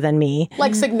younger than me,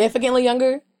 significantly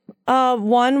younger.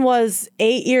 One was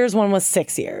 8 years, one was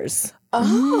 6 years.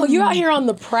 Oh, you're out here on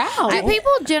the prowl. Do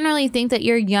people generally think that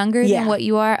you're younger than what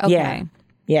you are? Okay.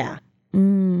 Yeah. A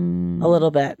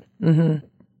little bit.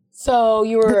 So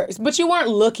but you weren't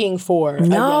looking for a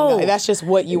young guy. That's just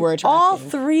what you were attracted. All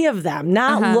three of them,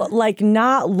 not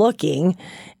not looking.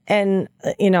 and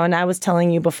and I was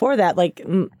telling you before that, like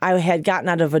I had gotten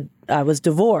out of I was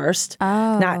divorced,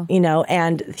 not,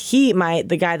 and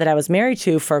the guy that I was married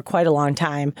to for quite a long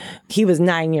time, he was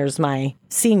 9 years my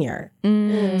senior.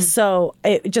 So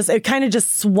it kind of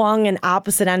just swung an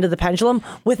opposite end of the pendulum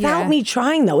without me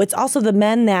trying, though. It's also the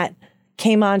men that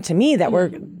came on to me that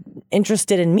were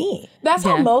interested in me. That's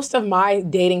how most of my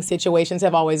dating situations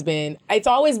have always been. It's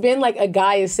always been like a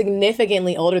guy is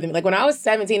significantly older than me. Like when I was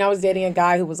 17, I was dating a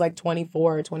guy who was like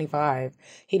 24 or 25.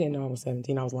 He didn't know I was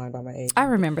 17. I was lying about my age. I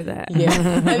remember that. Yeah.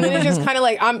 And then it's just kind of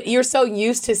like you're so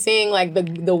used to seeing like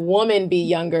the woman be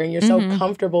younger and you're so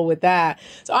comfortable with that.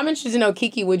 So I'm interested to know,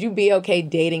 Kiki, would you be okay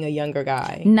dating a younger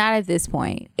guy? Not at this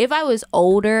point. If I was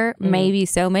older, maybe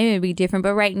so. Maybe it'd be different.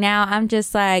 But right now, I'm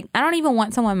just like, I don't even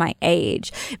want someone my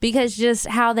age because just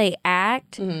how they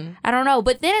act, I don't know.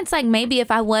 But then it's like maybe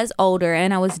if I was older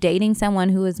and I was dating someone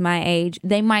who was my age,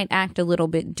 they might act a little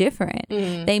bit different.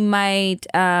 They might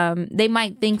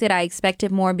think that I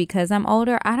expected more because I'm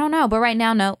older. I don't know. But right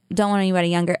now, no, don't want anybody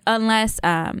younger unless,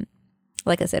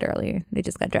 like I said earlier, they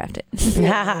just got drafted. You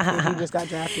just got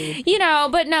drafted.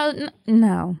 But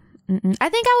no. I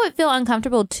think I would feel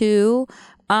uncomfortable too.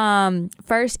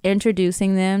 First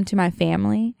introducing them to my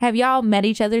family. Have y'all met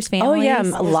each other's families? Oh yeah,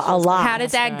 a lot. How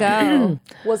did that go?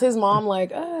 Was his mom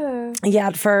like, Yeah,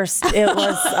 at first it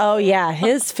was,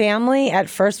 his family at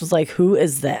first was like, who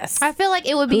is this? I feel like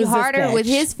it would be Who's this harder bitch? with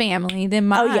his family than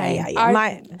mine. Oh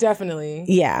yeah. Definitely.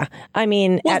 Yeah. I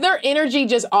mean, Was their energy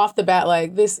just off the bat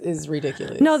like, this is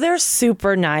ridiculous? no, they're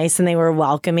super nice and they were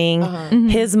welcoming.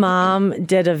 His mom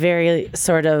did a very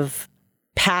sort of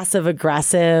passive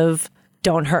aggressive,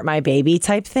 don't hurt my baby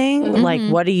type thing. Like,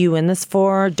 what are you in this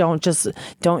for? Don't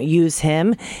use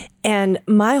him. And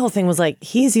my whole thing was like,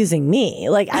 he's using me.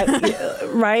 Like,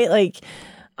 right? Like,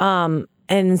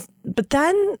 but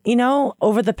then,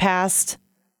 over the past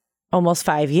almost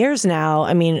 5 years now,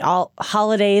 I mean, all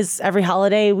holidays, every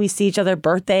holiday we see each other,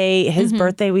 birthday, his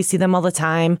birthday, we see them all the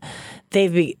time.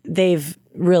 They've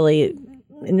really,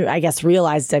 I guess,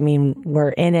 realized, I mean, we're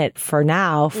in it for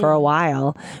a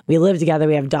while. We live together.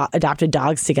 We have adopted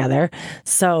dogs together.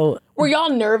 So were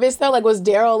y'all nervous though? Like, was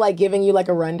Daryl like giving you like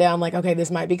a rundown? Like, okay, this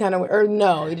might be kind of, or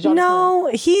no? No,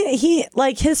 he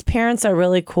like his parents are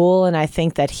really cool. And I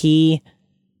think that he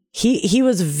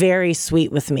was very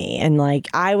sweet with me. And like,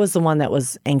 I was the one that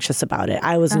was anxious about it.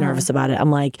 I was nervous about it. I'm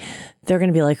like, they're going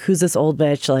to be like, who's this old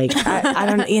bitch? Like, I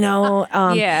don't,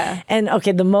 Yeah. And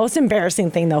okay, the most embarrassing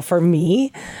thing though, for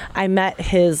me, I met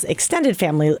his extended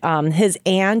family. His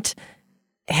aunt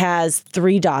has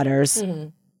 3 daughters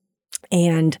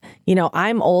and,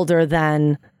 I'm older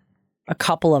than a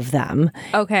couple of them.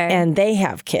 Okay. And they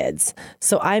have kids.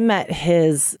 So I met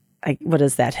his,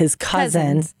 his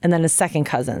cousin and then his second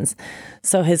cousins.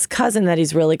 So his cousin that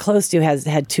he's really close to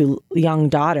had 2 young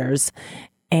daughters,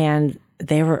 and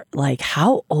they were like,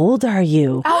 how old are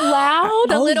you? Out loud?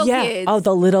 The little kids. Oh,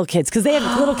 the little kids. Because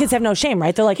little kids have no shame,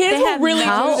 right? They're like, Kids will really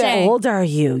how do that. old are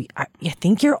you? You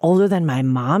think you're older than my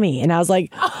mommy? And I was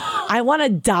like, I want to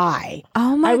die.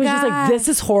 Oh my I was just like, God. this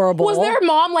is horrible. Was their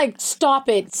mom like, stop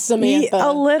it, Samantha?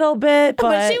 A little bit,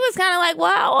 But she was kind of like,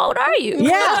 well, how old are you?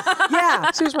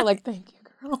 Yeah. She was more like, thank you.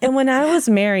 And when I was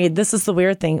married, this is the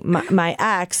weird thing. My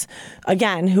ex,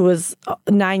 again, who was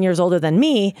 9 years older than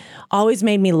me, always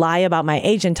made me lie about my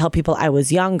age and tell people I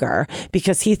was younger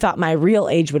because he thought my real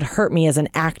age would hurt me as an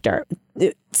actor.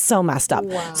 It's so messed up.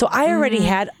 Wow. So I already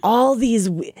had all these,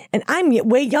 and I'm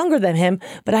way younger than him,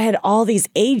 but I had all these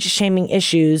age shaming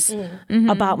issues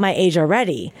about my age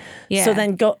already. Yeah.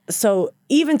 So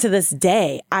even to this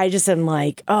day, I just am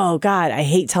like, oh God, I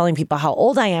hate telling people how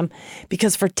old I am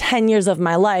because for 10 years of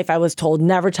my life, I was told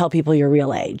never tell people your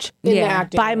real age. Yeah.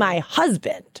 By my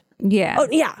husband. Yeah. Oh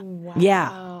yeah.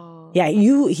 Wow. Yeah.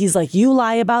 He's like, you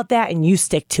lie about that and you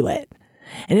stick to it.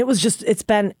 And it's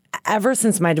been ever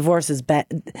since my divorce that's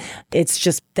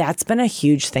been a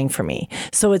huge thing for me.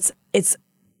 So it's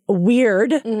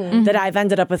weird that I've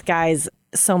ended up with guys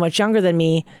so much younger than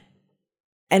me.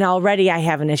 And already I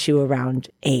have an issue around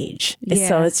age. Yeah.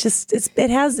 So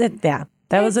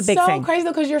that was a big thing. It's so crazy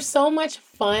though, because you're so much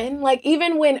fun. Like,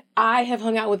 even when I have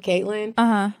hung out with Katelin,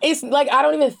 it's like, I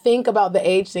don't even think about the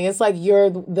age thing. It's like, you're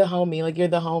the homie, like, you're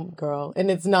the home girl.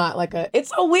 And it's not like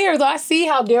it's so weird. I see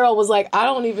how Daryl was like, I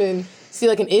don't even see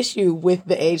like an issue with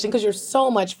the age thing because you're so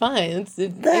much fun. Thanks.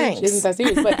 Age isn't that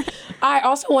serious. But I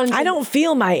also wanted to... I don't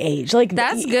feel my age. Like,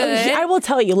 that's good. I will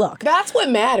tell you, look. That's what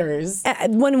matters.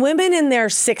 When women in their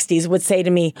 60s would say to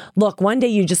me, look, one day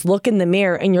you just look in the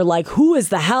mirror and you're like, who is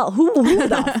the hell? Who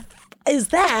the is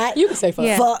that? You can say fuck.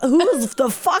 Yeah. Who the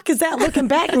fuck is that looking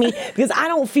back at me? Because I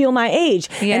don't feel my age.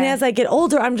 Yeah. And as I get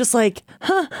older, I'm just like,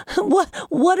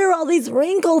 what are all these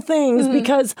wrinkle things?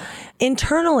 Because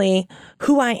internally,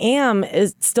 who I am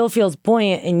still feels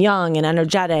buoyant and young and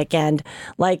energetic. And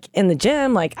like in the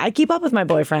gym, like I keep up with my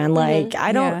boyfriend. Like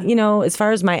I don't, as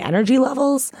far as my energy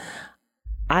levels,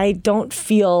 I don't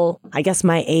feel, I guess,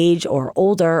 my age or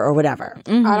older or whatever.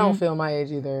 I don't feel my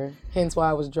age either. Hence why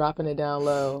I was dropping it down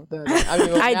low.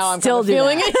 Now I'm still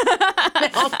feeling that.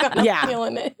 it. Now I'm kind of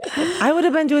feeling it. I would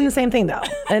have been doing the same thing though.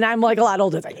 And I'm like a lot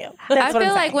older than you. I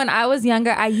feel like when I was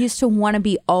younger, I used to want to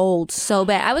be old so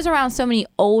bad. I was around so many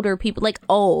older people, like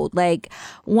old. Like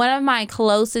one of my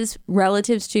closest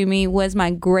relatives to me was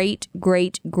my great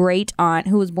aunt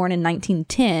who was born in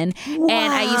 1910. Wow.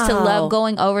 And I used to love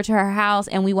going over to her house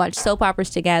and we watched soap operas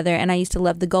together. And I used to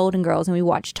love the Golden Girls and we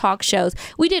watched talk shows.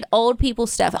 We did old people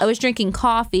stuff. I was drinking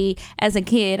coffee as a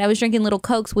kid. I was drinking little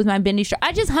Cokes with my bendy straw.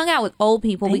 I just hung out with old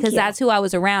people because that's who I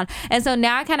was around. And so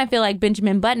now I kind of feel like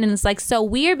Benjamin Button, and it's like so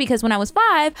weird because when I was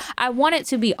 5, I wanted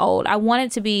to be old. I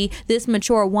wanted to be this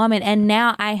mature woman, and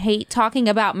now I hate talking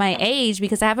about my age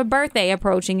because I have a birthday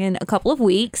approaching in a couple of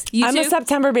weeks. I'm a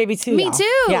September baby too. Me y'all.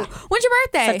 too. Yeah. When's your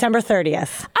birthday? September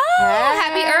 30th. Oh,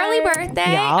 happy early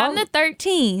birthday. Y'all. I'm the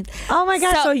 13th. Oh my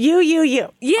gosh. So you. Yeah.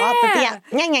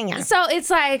 Yeah. So it's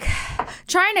like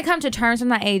trying to come to terms with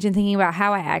my age and thinking about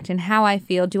how I act and how I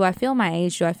feel. Do I feel my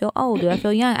age? Do I feel old? Do I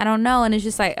feel young? I don't know. And it's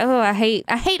just like, oh, I hate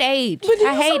age. But do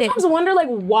I you hate it. sometimes wonder, like,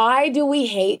 why do we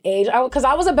hate age? Because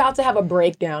I was about to have a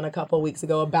breakdown a couple of weeks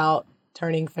ago about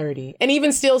turning 30. And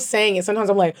even still saying it, sometimes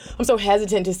I'm like, I'm so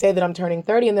hesitant to say that I'm turning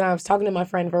 30. And then I was talking to my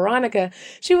friend Veronica.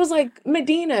 She was like,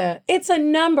 Medina, it's a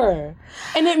number.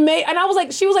 And I was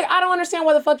like, she was like, I don't understand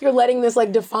why the fuck you're letting this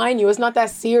like define you. It's not that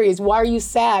serious. Why are you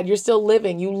sad? You're still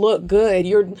living. You look good.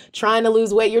 You're trying to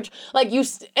lose weight. You're like,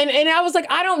 and I was like,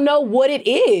 I don't know what it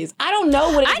is. I don't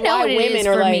know what it is. I know why what it women is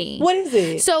are for like, me. what is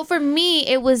it? So for me,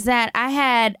 it was that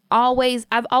I've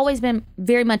always been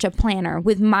very much a planner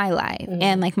with my life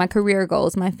and like my career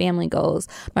goals, my family goals,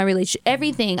 my relationship,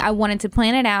 everything. I wanted to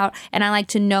plan it out, and I like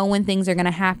to know when things are going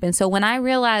to happen. So when I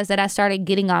realized that I started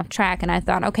getting off track and I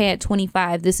thought, okay, at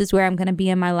 25, this is where I'm going to be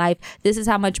in my life. This is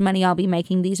how much money I'll be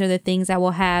making. These are the things I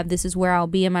will have. This is where I'll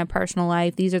be in my personal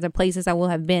life. These are the places I will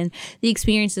have been, the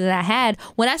experiences that I had.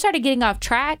 When I started getting off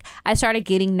track, I started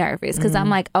getting nervous because I'm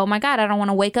like, oh my God, I don't want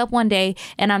to wake up one day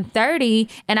and I'm 30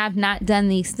 and I've not done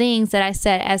these things that I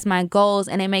set as my goals,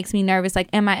 and it makes me nervous. Like,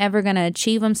 am I ever going to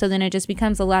achieve them? So then it just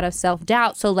becomes a lot of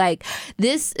self-doubt. So like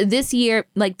this year,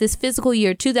 like this fiscal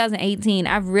year 2018,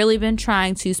 I've really been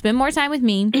trying to spend more time with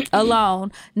me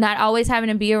alone, not always having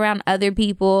to be around other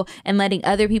people and letting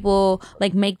other people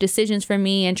like make decisions for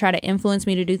me and try to influence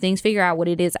me to do things, figure out what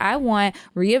it is I want,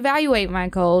 reevaluate my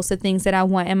goals, the things that I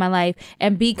want in my life,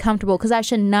 and be comfortable, because I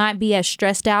should not be as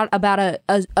stressed out about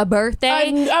a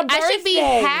birthday. I should be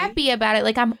happy about it.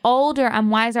 Like, I'm older, I'm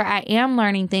wiser, I am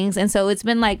learning things. And so it's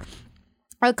been like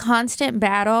a constant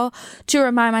battle to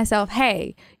remind myself,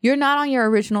 hey, you're not on your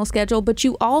original schedule, but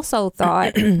you also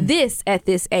thought this at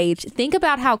this age. Think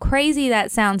about how crazy that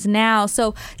sounds now.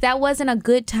 So that wasn't a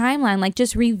good timeline. Like,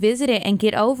 just revisit it and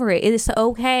get over it. It is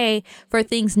okay for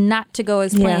things not to go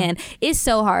as planned. It's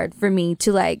so hard for me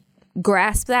to like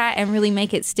grasp that and really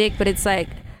make it stick, but it's like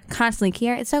constantly,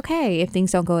 Kiara, it's okay if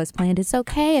things don't go as planned. It's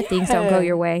okay if things don't go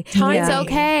your way. It's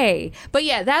okay. But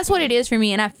yeah, that's what it is for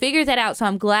me. And I figured that out. So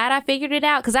I'm glad I figured it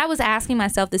out, because I was asking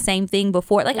myself the same thing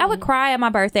before. Like, I would cry at my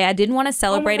birthday. I didn't want to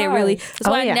celebrate it really.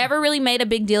 So I never really made a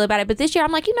big deal about it. But this year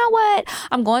I'm like, you know what?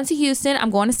 I'm going to Houston. I'm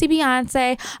going to see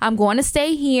Beyonce. I'm going to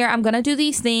stay here. I'm going to do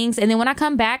these things. And then when I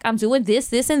come back, I'm doing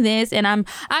this, and this. And I'm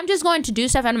just going to do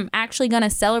stuff. And I'm actually going to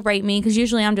celebrate me, because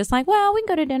usually I'm just like, well, we can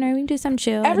go to dinner. We can do some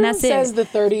chill. Everyone and that's says it. the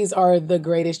 30s are the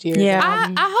greatest years. Yeah. I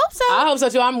hope so. I hope so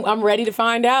too. I'm ready to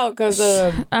find out, because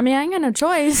I mean, I ain't got no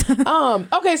choice.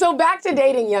 okay, so back to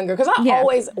dating younger, because I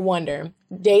always wonder,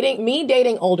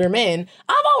 dating older men,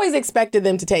 I've always expected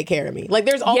them to take care of me. Like,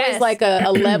 there's always like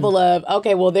a level of,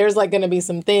 okay, well, there's like going to be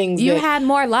some things you had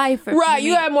more life. Right,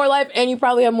 you had more life, and you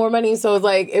probably have more money. So it's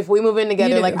like, if we move in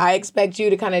together, like, I expect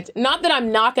you to kind of, not that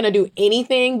I'm not going to do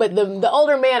anything, but the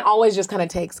older man always just kind of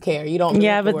takes care. You don't.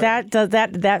 Yeah, but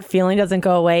that feeling doesn't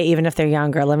go away even if they're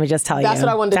younger. Let me just tell you. That's what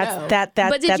I wanted to know.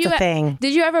 That's a thing.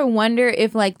 Did you ever wonder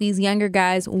if like these younger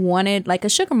guys wanted like a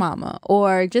sugar mama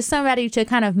or just somebody to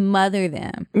kind of mother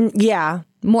them? Yeah.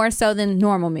 More so than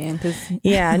normal men,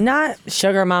 yeah, not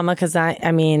sugar mama, because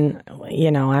I mean, you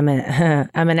know, I'm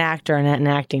an actor and an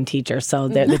acting teacher, so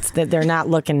they're not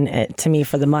looking to me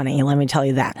for the money. Let me tell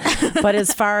you that. But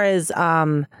as far as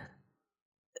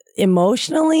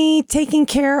emotionally taken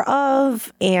care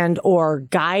of and or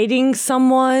guiding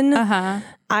someone.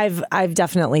 I've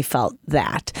definitely felt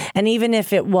that. And even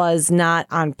if it was not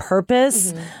on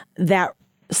purpose, that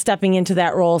stepping into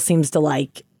that role seems to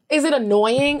like. Is it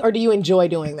annoying or do you enjoy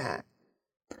doing that?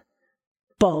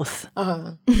 Both.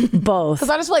 Both. Because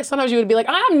I just feel like sometimes you would be like,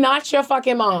 I'm not your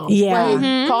fucking mom. Yeah.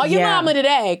 Like, call your mama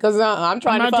today because I'm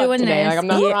trying to fuck today. Like, I'm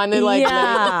not trying to like.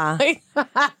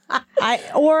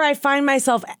 I find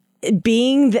myself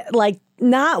being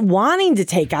not wanting to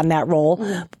take on that role,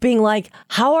 being like,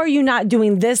 how are you not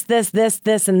doing this,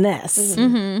 and this?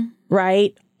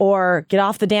 Right? Or get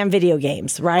off the damn video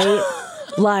games, right?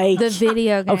 Like the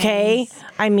video games. Okay.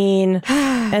 I mean,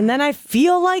 and then I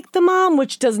feel like the mom,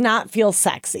 which does not feel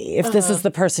sexy if this is the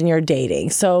person you're dating.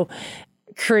 So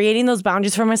creating those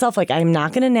boundaries for myself, like I'm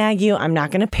not going to nag you. I'm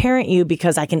not going to parent you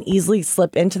because I can easily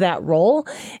slip into that role.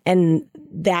 And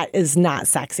that is not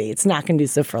sexy. It's not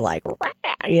conducive for like,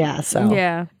 yeah. So,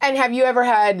 yeah. And have you ever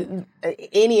had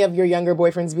any of your younger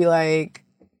boyfriends be like,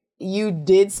 you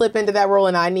did slip into that role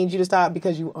and I need you to stop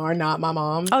because you are not my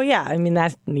mom? Oh, yeah. I mean,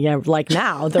 like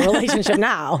now, the relationship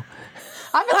now.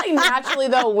 I feel like naturally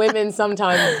though, women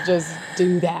sometimes just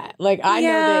do that. Like I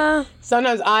know that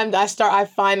sometimes I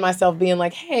find myself being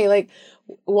like, hey, like,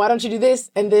 why don't you do this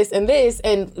and this and this?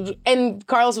 And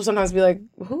Carlos will sometimes be like,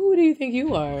 who do you think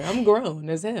you are? I'm grown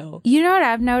as hell. You know what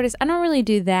I've noticed? I don't really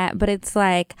do that, but it's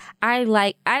like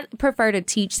I prefer to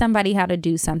teach somebody how to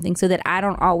do something so that I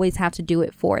don't always have to do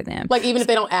it for them. Like even if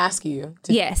they don't ask you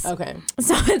to. Yes. Okay.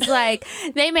 So it's like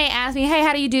they may ask me, hey,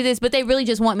 how do you do this? But they really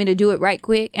just want me to do it right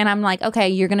quick. And I'm like, okay,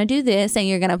 you're going to do this and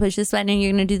you're going to push this button and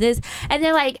you're going to do this. And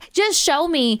they're like, just show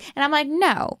me. And I'm like,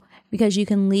 no, because you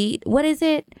can lead. What is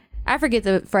it? I forget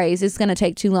the phrase. It's going to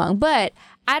take too long. But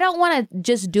I don't want to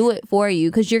just do it for you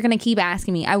because you're going to keep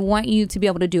asking me. I want you to be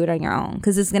able to do it on your own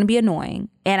because it's going to be annoying.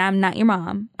 And I'm not your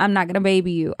mom. I'm not going to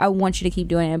baby you. I want you to keep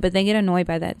doing it. But they get annoyed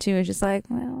by that too. It's just like,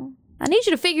 well, I need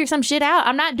you to figure some shit out.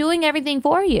 I'm not doing everything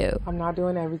for you. I'm not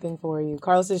doing everything for you.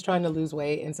 Carlos is trying to lose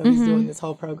weight. And so he's doing this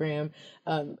whole program.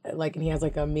 And he has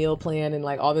like a meal plan and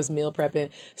like all this meal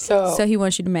prepping. So he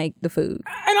wants you to make the food. And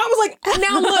I was like,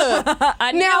 now look.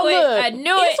 I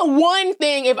knew it. It's one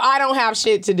thing if I don't have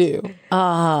shit to do.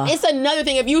 It's another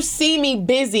thing if you see me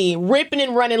busy, ripping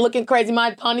and running, looking crazy,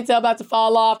 my ponytail about to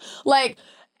fall off. Like,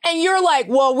 and you're like,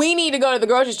 well, we need to go to the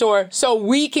grocery store so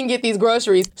we can get these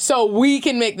groceries so we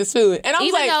can make this food. And I was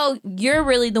even though you're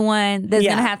really the one that's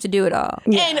going to have to do it all.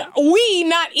 Yeah. And we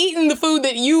not eating the food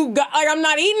that you got. Like, I'm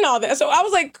not eating all that. So I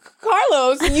was like,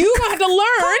 Carlos, you have to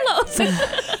learn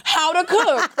how to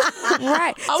cook.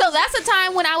 Right. So that's a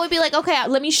time when I would be like, okay,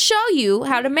 let me show you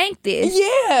how to make this.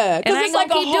 Yeah. And it's I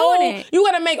like keep doing it. You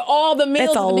got to make all the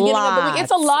meals at the beginning of the week.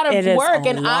 It's a lot of work.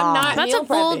 And I'm not That's meal a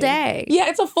full prepping. day. Yeah,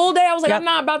 it's a full day. I was like, I'm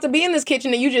not about to be in this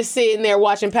kitchen and you just sitting there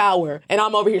watching Power. And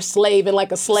I'm over here slaving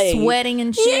like a slave. Sweating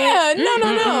and shit. Yeah,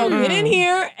 no. Get in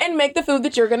here and make the food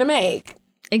that you're going to make.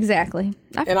 Exactly.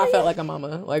 I felt like a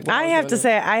mama. Like I have to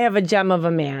say, I have a gem of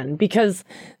a man because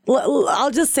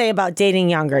I'll just say about dating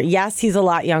younger. Yes, he's a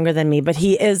lot younger than me, but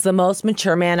he is the most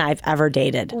mature man I've ever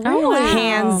dated. Oh, wow.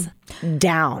 Hands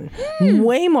down.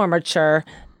 Way more mature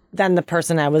than the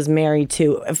person I was married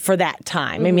to for that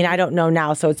time. I mean, I don't know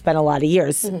now, so it's been a lot of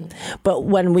years. But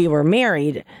when we were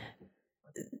married,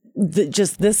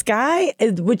 just this guy,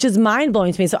 which is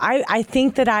mind-blowing to me. So I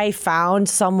think that I found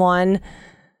someone...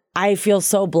 I feel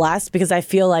so blessed because I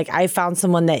feel like I found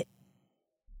someone that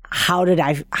how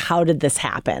did this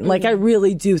happen? Like I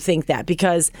really do think that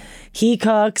because he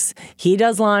cooks, he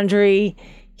does laundry,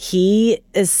 he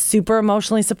is super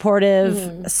emotionally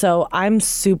supportive. So I'm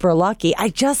super lucky. I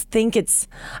just think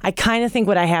I kind of think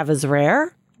what I have is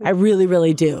rare. I really,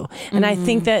 really do. And I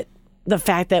think that the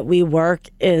fact that we work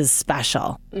is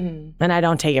special and I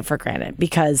don't take it for granted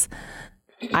because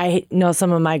I know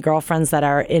some of my girlfriends that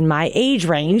are in my age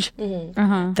range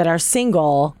that are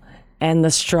single and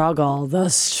the struggle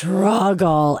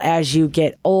as you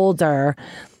get older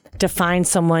to find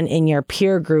someone in your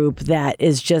peer group that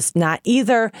is just not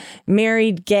either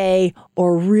married, gay,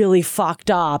 or really fucked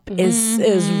up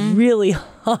is really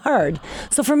hard.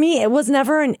 So for me, it was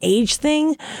never an age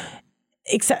thing.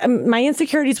 Except my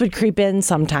insecurities would creep in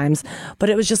sometimes,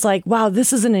 but it was just like, wow,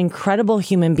 this is an incredible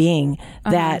human being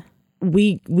that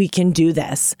we can do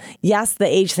this. Yes, the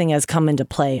age thing has come into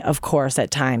play, of course,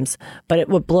 at times, but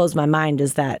what blows my mind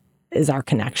is our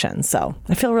connection. So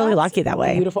I feel really lucky that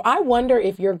way. Beautiful. I wonder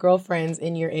if your girlfriends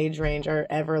in your age range are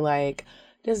ever like,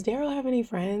 does Daryl have any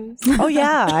friends? Oh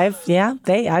yeah,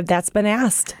 that's been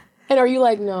asked. And are you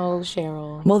like, no,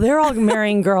 Cheryl? Well, they're all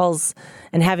marrying girls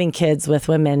and having kids with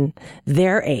women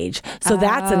their age. So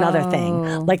that's another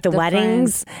thing. Like the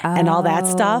weddings and all that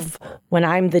stuff, when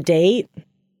I'm the date,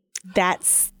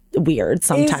 that's weird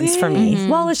sometimes for me.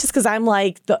 Well, it's just because I'm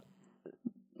like the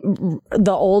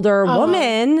older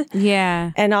woman.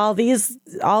 Yeah. And all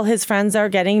his friends are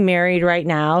getting married right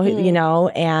now, you know,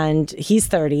 and he's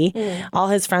 30. All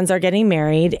his friends are getting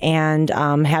married and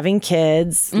having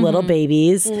kids, little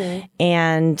babies.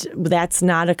 And that's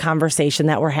not a conversation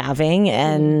that we're having.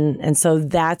 And so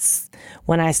that's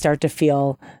when I start to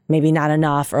feel maybe not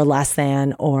enough or less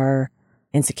than or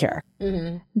insecure.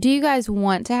 Do you guys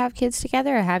want to have kids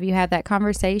together, or have you had that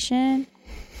conversation?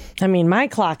 I mean, my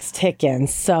clock's ticking.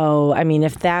 So, I mean,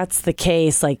 if that's the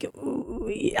case, like,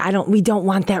 we don't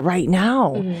want that right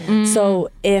now. So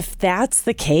if that's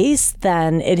the case,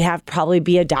 then it'd probably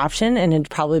be adoption, and it'd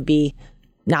probably be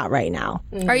not right now.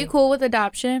 Are you cool with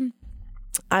adoption?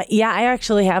 Yeah, I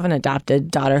actually have an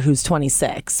adopted daughter who's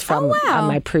 26 from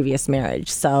my previous marriage.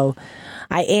 So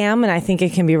I am, and I think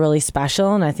it can be really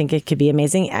special, and I think it could be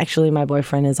amazing. Actually, my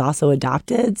boyfriend is also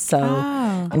adopted,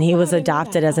 and he was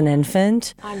adopted as an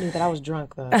infant. I knew that. I was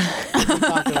drunk, though.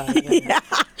 Yeah.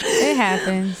 It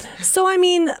happens. So, I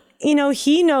mean, you know,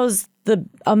 he knows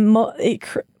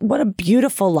what a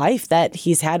beautiful life that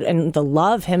he's had, and the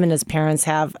love him and his parents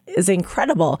have is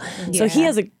incredible. So he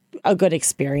has a good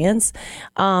experience.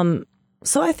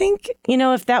 So I think, you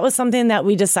know, if that was something that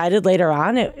we decided later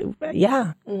on,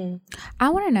 I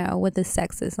want to know what the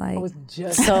sex is like. I was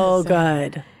just so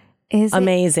good. Is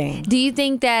amazing. Do you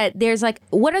think that there's like,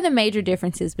 what are the major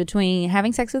differences between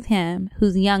having sex with him,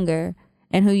 who's younger,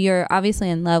 and who you're obviously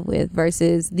in love with,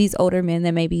 versus these older men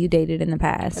that maybe you dated in the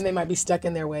past? And they might be stuck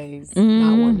in their ways,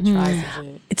 not wanting to try some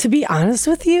shit. To be honest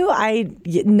with you, I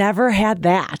never had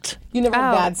that. You never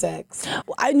had bad sex?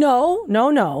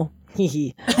 No.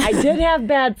 I did have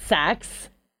bad sex.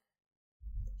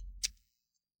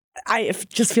 I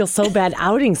just feel so bad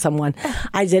outing someone.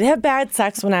 I did have bad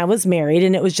sex when I was married,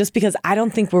 and it was just because I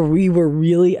don't think we were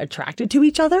really attracted to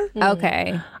each other.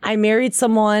 Okay. I married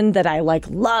someone that I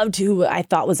loved, who I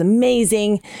thought was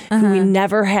amazing, who we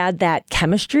never had that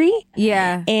chemistry.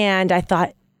 Yeah. And I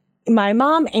thought, my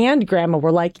mom and grandma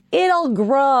were like, it'll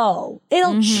grow,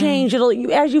 it'll change,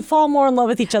 as you fall more in love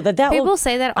with each other. People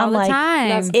say that all the time.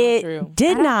 That's not it true.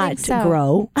 did not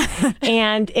grow,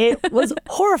 and it was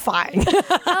horrifying.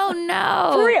 Oh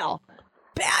no, for real,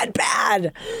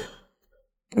 bad.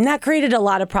 And that created a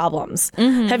lot of problems.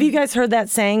 Have you guys heard that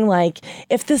saying, like,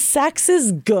 if the sex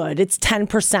is good, it's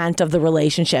 10% of the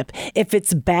relationship. If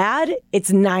it's bad,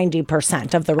 it's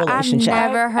 90% of the relationship.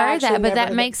 I've never heard that, but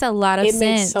that makes a lot of sense. It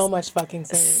makes so much fucking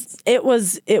sense. It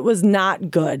was not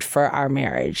good for our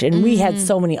marriage. And we had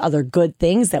so many other good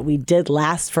things that we did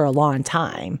last for a long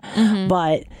time.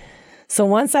 But so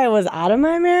once I was out of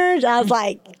my marriage, I was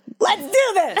like, let's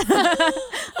do this.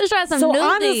 Let's try some So nudity.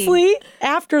 honestly,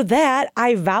 after that,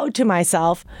 I vowed to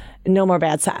myself, no more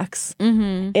bad sex.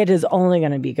 It is only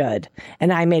going to be good.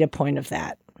 And I made a point of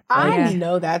that. I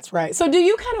know that's right. So do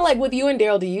you kind of with you and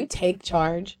Daryl, do you take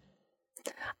charge?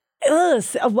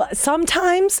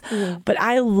 Sometimes, but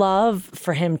I love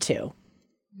for him too.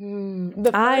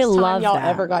 The first time y'all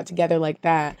ever got together like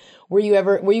that, were you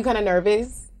kind of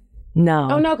nervous? No.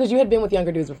 Oh, no, because you had been with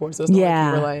younger dudes before, so it's not like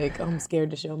you were like, I'm scared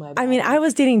to show my body. I mean, I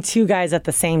was dating two guys at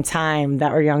the same time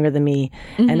that were younger than me,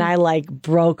 and I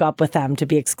broke up with them to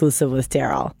be exclusive with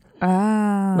Daryl. Oh.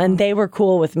 And they were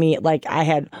cool with me. Like, I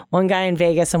had one guy in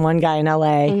Vegas and one guy in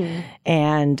LA,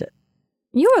 and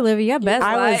you were living your best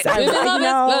life. I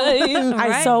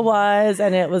so was,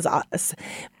 and it was,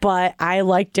 but I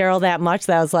liked Daryl that much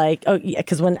that I was like, oh yeah,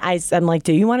 because when I'm like,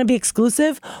 do you want to be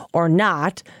exclusive or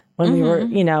not? When we were,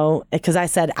 because I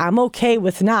said, I'm okay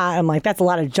with not. I'm like, that's a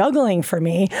lot of juggling for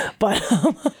me. But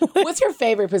what's your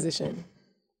favorite position?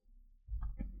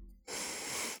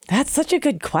 That's such a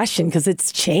good question because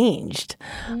it's changed.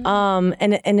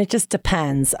 And it just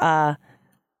depends. I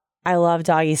love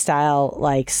doggy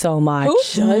style so much. Who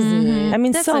doesn't? I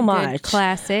mean, That's so a much. good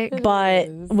classic. But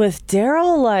with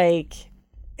Daryl,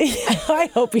 I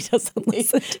hope he doesn't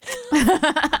listen.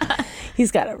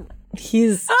 He's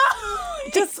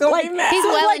just he's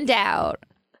well endowed.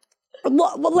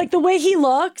 Like the way he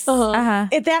looks,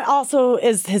 that also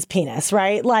is his penis,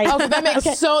 right? That makes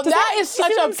that is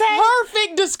such a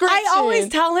perfect description. I always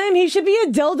tell him he should be a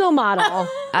dildo model.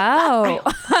 Oh.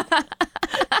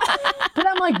 But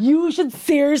I'm like, you should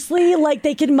seriously,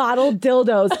 they could model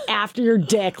dildos after your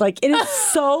dick. It is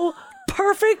so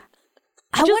perfect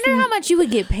I wonder how much you would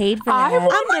get paid for that. I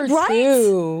wonder right.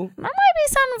 too. That might be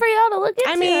something for y'all to look into.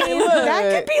 I mean,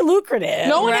 that could be lucrative.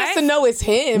 No one has to know it's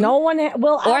him. No one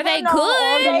will Or ever they know.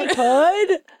 could. Or they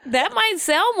could. That might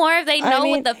sell more if they know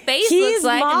what the face looks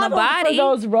like in the modeled body. for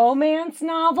those romance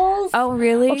novels. Oh,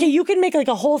 really? Okay, you can make like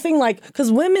a whole thing, like,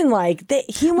 because women My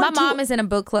mom is in a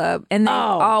book club, and they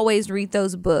always read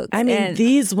those books. I mean,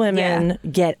 these women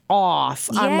get off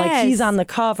on like he's on the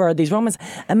cover of these romance.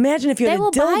 Imagine if you had a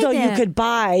dildo you could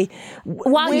buy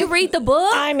while you read the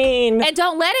book. I mean, and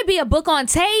don't let it be a book on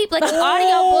tape, like an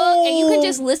audio book, and you can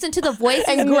just listen to the voice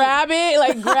and grab it,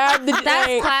 like grab the.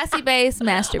 That's classy based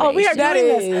masturbation. Oh, we are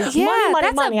doing this.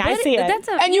 Yeah, money. I see it.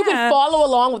 And you can follow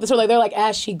along with the story. Like they're like,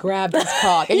 as she grabbed his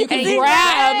cock, and you can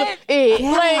grab it.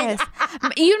 Yes.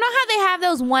 You know how they have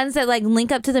those ones that like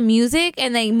link up to the music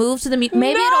and they move to the music?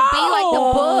 Maybe it'll be like the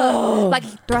book, like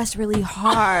he thrust really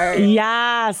hard.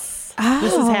 Yes.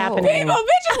 This is happening. People,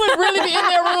 bitches would really be in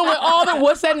their room with all the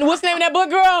what's the name of that book,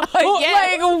 girl? Like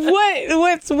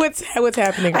what's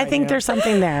happening? I think there's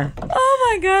something there.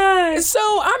 Oh my god.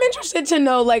 So I'm interested to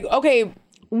know, like, okay,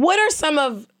 what are some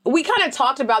of we kind of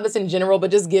talked about this in general, but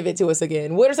just give it to us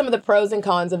again. What are some of the pros and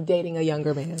cons of dating a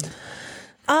younger man?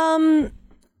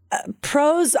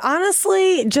 Pros,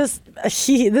 honestly, just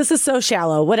this is so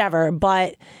shallow, whatever,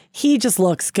 but he just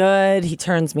looks good. He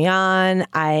turns me on.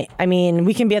 I mean,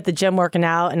 we can be at the gym working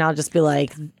out and I'll just be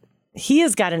like, he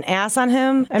has got an ass on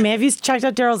him. I mean, have you checked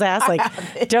out Daryl's ass? Like,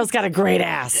 Daryl's got a great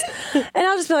ass. And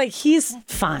I'll just be like, he's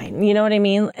fine. You know what I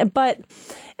mean?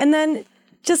 And then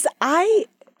just, I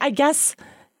guess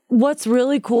what's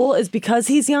really cool is because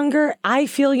he's younger, I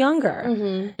feel younger.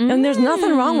 Mm-hmm. And there's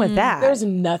nothing wrong with that. There's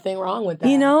nothing wrong with that.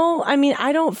 You know, I mean,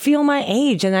 I don't feel my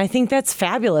age, and I think that's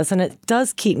fabulous, and it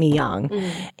does keep me young.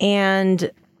 Mm-hmm.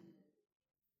 And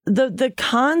the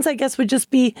cons, I guess, would just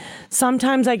be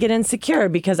sometimes I get insecure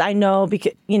because I know,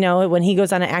 you know, when he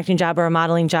goes on an acting job or a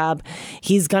modeling job,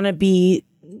 he's gonna be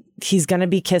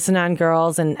kissing on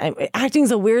girls, and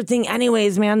acting's a weird thing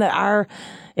anyways, man,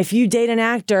 if you date an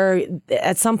actor,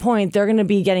 at some point, they're going to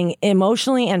be getting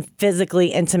emotionally and physically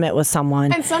intimate with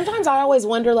someone. And sometimes I always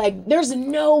wonder, like, there's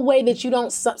no way that you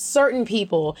don't, certain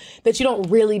people, that you don't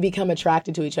really become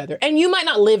attracted to each other. And you might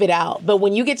not live it out, but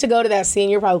when you get to go to that scene,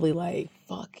 you're probably like,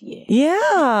 fuck yeah.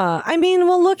 Yeah. I mean,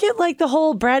 well, look at, like, the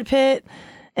whole Brad Pitt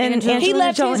and he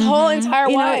left his whole entire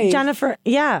wife. Jennifer,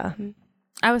 yeah.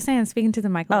 I was saying, speaking to the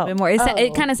mic a little bit more.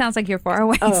 It kind of sounds like you're far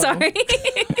away. Sorry.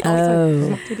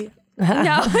 Oh.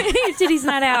 No, titty's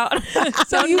not out.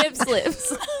 So nip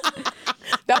slips.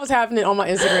 That was happening on my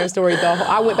Instagram story, though.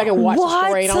 I went back and watched the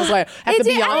story, and I was like, at the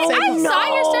Beyonce. I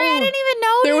saw your story. I didn't even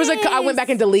know there was I went back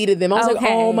and deleted them. I was like,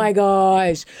 oh my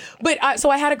gosh. But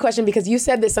so I had a question because you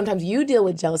said that sometimes you deal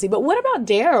with jealousy. But what about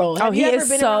Daryl? Have you ever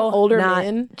been around older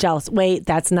men? Jealous. Wait,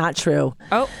 that's not true.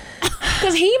 Oh.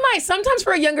 Because he might, sometimes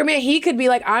for a younger man, he could be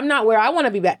like, I'm not where I want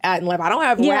to be at in life. I don't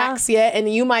have racks yet.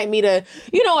 And you might meet an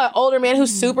older man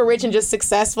who's super rich and just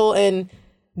successful, and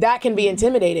that can be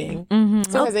intimidating. Mm-hmm.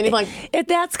 So has anything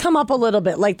that's come up a little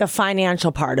bit, like the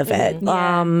financial part of it.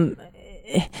 Yeah.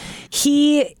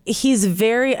 He's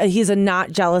a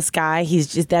not jealous guy.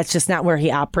 That's just not where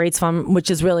he operates from, which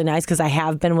is really nice because I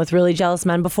have been with really jealous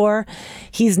men before.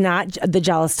 He's not the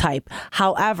jealous type.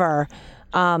 However,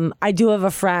 I do have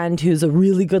a friend who's a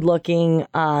really good-looking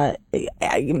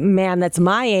man that's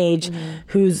my age,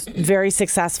 who's very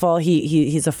successful.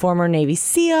 He's a former Navy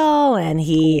SEAL, and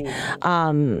he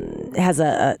has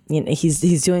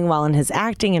he's doing well in his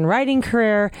acting and writing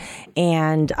career,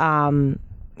 and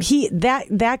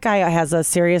that guy has a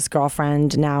serious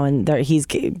girlfriend now, and he's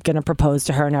gonna propose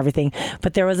to her and everything.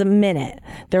 But there was a minute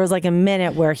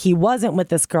where he wasn't with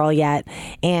this girl yet,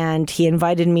 and he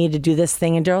invited me to do this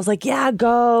thing, and Daryl's like, yeah,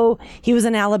 go. He was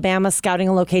in Alabama scouting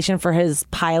a location for his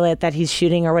pilot that he's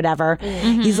shooting or whatever.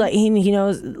 Mm-hmm. He's like, he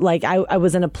knows, like, I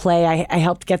was in a play. I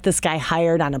helped get this guy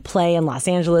hired on a play in Los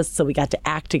Angeles, so we got to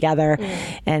act together,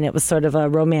 and it was sort of a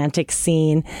romantic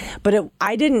scene. But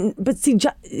see,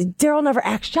 Daryl never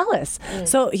acts jealous.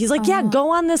 So he's like, yeah,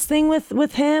 go on this thing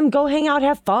with him, go hang out,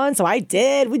 have fun. So I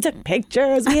did. We took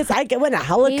pictures. I went in a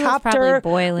helicopter.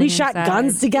 We shot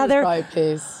guns together. He was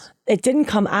probably pissed. It didn't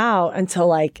come out until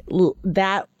like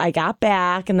that. I got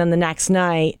back, and then the next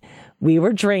night we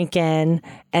were drinking,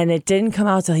 and it didn't come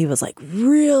out until he was like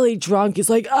really drunk. He's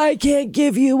like, I can't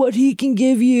give you what he can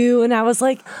give you. And I was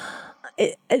like,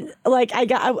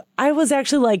 I was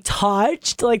actually like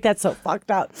touched, like that's so fucked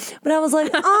up. But I was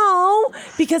like, oh,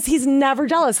 because he's never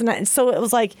jealous, and so it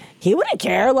was like he wouldn't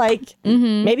care. Like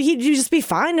maybe he'd just be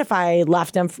fine if I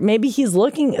left him. Maybe he's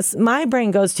looking. My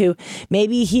brain goes to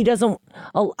maybe he doesn't.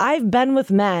 I've been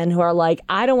with men who are like,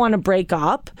 I don't want to break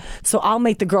up, so I'll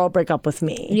make the girl break up with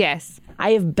me. Yes.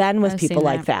 I have been with people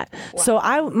like that. Wow. So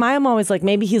I'm always like,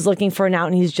 maybe he's looking for an out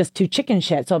and he's just too chicken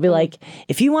shit. So I'll be like,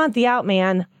 if you want the out,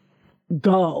 man,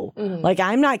 go. Like,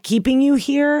 I'm not keeping you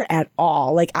here at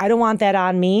all. Like, I don't want that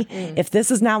on me. If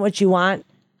this is not what you want,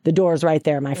 the door's right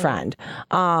there, my friend.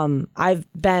 I've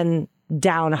been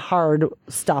down hard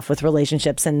stuff with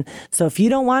relationships. And so if you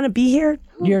don't want to be here,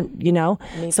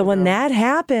 so when that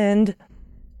happened,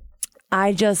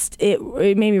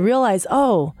 it made me realize,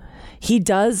 oh, he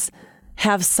does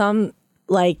have some,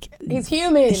 like, he's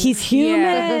human.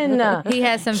 Yeah. He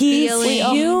has some feelings. He's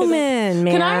human,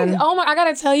 man. I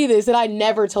gotta tell you this that I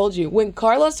never told you. When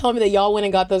Carlos told me that y'all went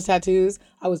and got those tattoos,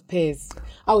 I was pissed.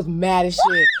 I was mad as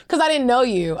shit because I didn't know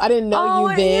you. I didn't know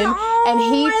you then, and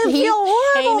he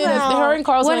painted us. Her and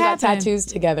Carlos went and got tattoos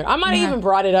together. I might have even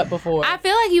brought it up before. I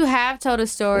feel like you have told a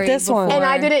story before. And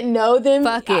I didn't know them.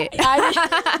 Fuck it.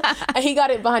 And he got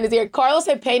it behind his ear. Carlos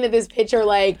had painted this picture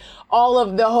like all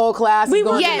of the whole class.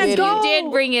 Yes, you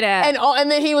did bring it up. And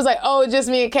then he was like, "Oh, just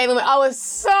me and Katelin." I was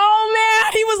so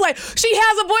mad. He was like, "She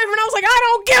has a boyfriend." I was like, "I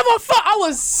don't give a fuck." I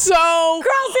was so.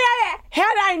 Girls,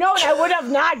 had I known, I would have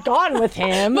not gone with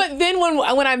him. But then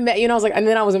when I met you, I was like, and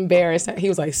then I was embarrassed. He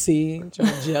was like, "See, I'm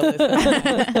jealous."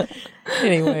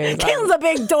 Anyways, Katelin's a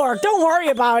big dork. Don't worry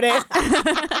about it.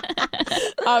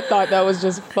 I thought that was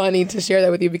just funny to share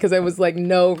that with you because it was like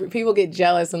people get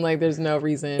jealous and like there's no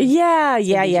reason. Yeah.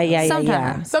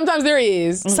 Sometimes there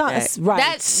is. Okay. Right.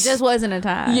 That just wasn't a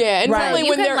time. Yeah, and certainly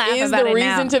when there is the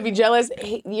reason to be jealous,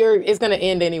 it's going to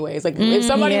end anyways. Like if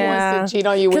somebody wants to cheat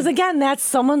on you, because again, that's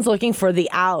someone's looking for the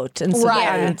out, and so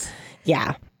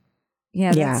yeah.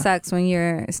 Yeah, that sucks when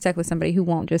you're stuck with somebody who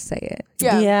won't just say it.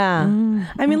 Yeah.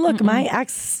 I mean, look, my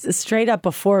ex straight up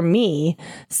before me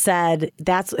said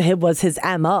it was his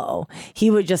MO. He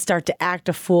would just start to act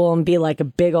a fool and be like a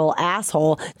big old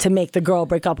asshole to make the girl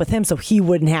break up with him so he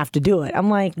wouldn't have to do it. I'm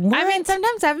like, what? I mean,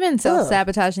 sometimes I've been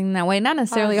self-sabotaging in that way. Not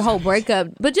necessarily a whole breakup,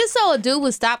 but just so a dude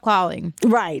would stop calling.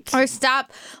 Right. Or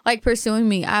stop like pursuing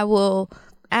me. I will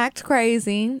act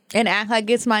crazy and act like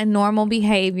it's my normal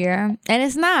behavior, and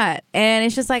it's not. And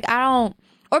it's just like or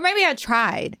maybe I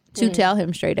tried to tell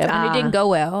him straight up and it didn't go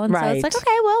well, and so it's like,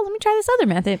 okay, well, let me try this other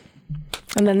method,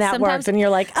 and then that works, and you're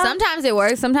like, sometimes it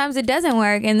works, sometimes it doesn't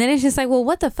work, and then it's just like, well,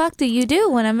 what the fuck do you do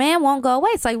when a man won't go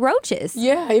away? It's like roaches.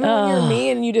 Yeah, even when you're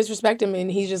mean and you disrespect him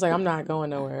and he's just like, I'm not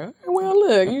going nowhere. Well,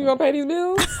 look, you gonna pay these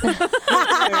bills?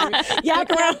 Yeah,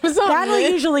 that'll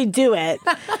usually do it.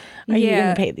 Are you going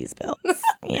to pay these bills?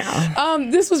 Yeah.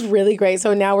 This was really great.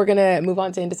 So now we're going to move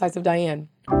on to Indecisive Diane.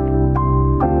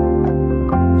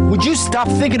 Would you stop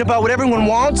thinking about what everyone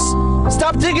wants?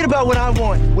 Stop thinking about what I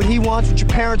want, what he wants, what your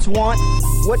parents want.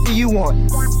 What do you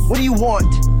want? What do you want?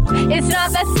 It's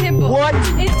not that simple. What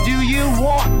do you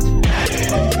want?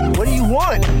 What do you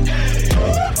want?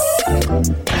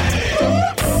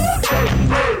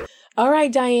 All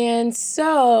right, Diane.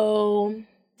 So,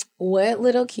 what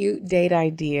little cute date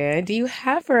idea do you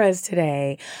have for us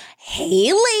today?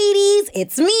 Hey, ladies,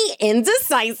 it's me,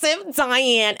 Indecisive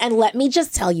Diane. And let me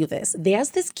just tell you this.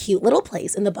 There's this cute little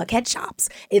place in the Buckhead Shops.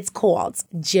 It's called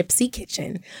Gypsy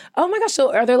Kitchen. Oh my gosh,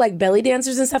 so are there like belly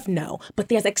dancers and stuff? No, but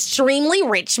there's extremely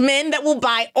rich men that will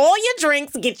buy all your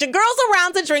drinks, get your girls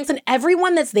around to drinks, and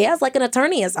everyone that's there is like an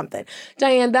attorney or something.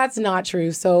 Diane, that's not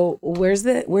true. So where's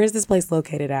this place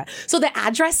located at? So the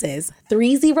address is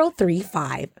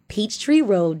 3035 Peachtree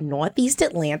Road, Northeast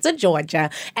Atlanta, Georgia.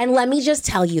 And let me just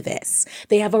tell you this.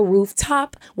 They have a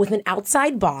rooftop with an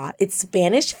outside bar. It's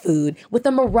Spanish food with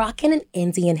a Moroccan and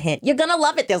Indian hint. You're gonna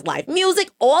love it. There's live music.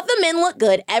 All the men look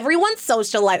good. Everyone's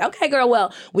socialite. Okay, girl,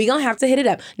 well, we gonna have to hit it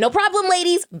up. No problem,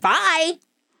 ladies. Bye.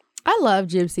 I love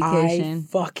Gypsy Kitchen.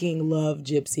 I fucking love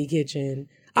Gypsy Kitchen.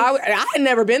 I had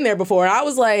never been there before. I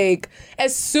was like,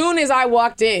 as soon as I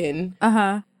walked in,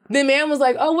 the man was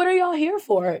like, "Oh, what are y'all here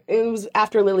for?" It was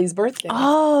after Lily's birthday.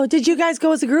 Oh, did you guys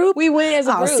go as a group? We went as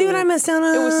a group. See what I missed out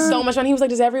on? It was so much fun. He was like,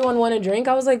 "Does everyone want a drink?"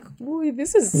 I was like, "Ooh,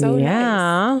 this is so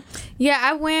nice." Yeah,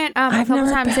 I went a couple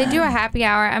times. They do a happy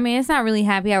hour. I mean, it's not really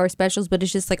happy hour specials, but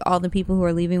it's just like all the people who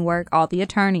are leaving work, all the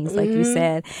attorneys, like you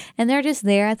said, and they're just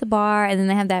there at the bar, and then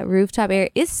they have that rooftop area.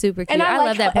 It's super cute. And I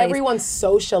love that place. Everyone's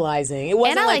socializing. It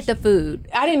wasn't like the food.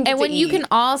 I didn't. And when you can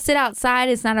all sit outside,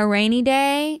 it's not a rainy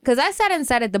day. Because I sat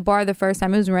inside at the bar the first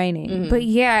time. It was raining. But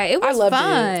yeah, it was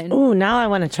fun. Ooh, now I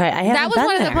want to try it. That was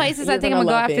one of the places I think I'm going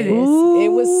to go after this. It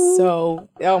was so,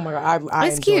 oh my God, I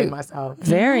It's enjoyed cute. myself.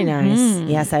 Very nice.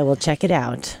 Yes, I will check it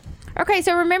out. Okay,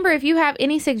 so remember, if you have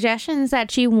any suggestions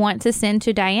that you want to send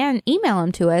to Diane, email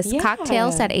them to us,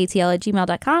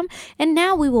 cocktails@atl@gmail.com. And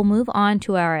now we will move on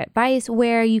to our advice,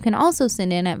 where you can also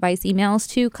send in advice emails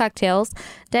to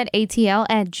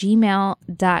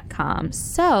cocktails.atl@gmail.com.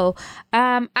 So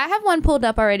I have one pulled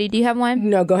up already. Do you have one?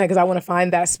 No, go ahead, because I want to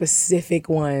find that specific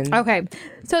one. Okay,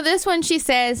 so this one, she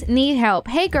says, need help.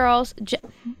 Hey, girls. Let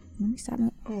me stop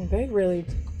it. Oh, they really...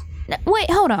 Wait,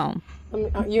 hold on.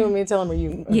 You and me tell them, or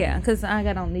you? Yeah, because I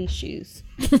got on these shoes.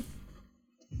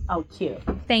 Oh, cute.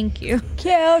 Thank you.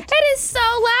 Cute. It is so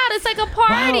loud. It's like a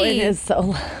party. Wow, it is so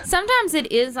loud. Sometimes it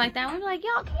is like that. We're like,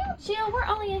 y'all, can y'all chill? We're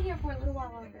only in here for a little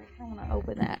while longer. I want to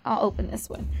open that. I'll open this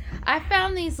one. I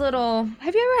found these little...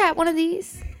 Have you ever had one of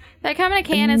these? They come in a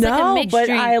can. It's like a mixed but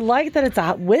drink. I like that it's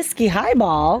a whiskey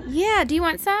highball. Yeah. Do you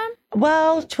want some?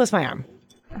 Well, twist my arm.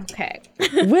 Okay.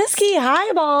 Whiskey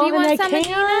highball. Do you want some,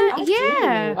 can? Adina?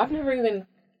 Yeah. I've never even...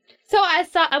 So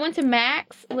I went to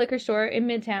Mac's liquor store in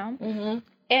Midtown. Mm-hmm.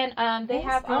 And they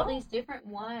have all these different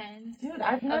ones. Dude,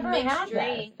 I've never had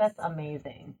that. That's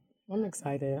amazing. I'm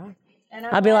excited.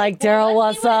 I'll be like, Daryl,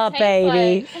 what's up,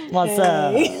 baby? Like. What's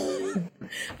up?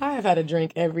 I have had a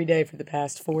drink every day for the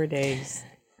past 4 days.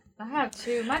 I have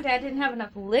too. My dad didn't have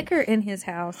enough liquor in his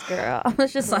house, girl. I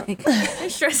was just like,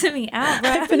 it's stressing me out,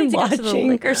 bro. I've been watching. To go to the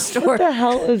liquor store. What the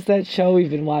hell is that show we've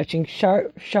been watching?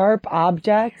 Sharp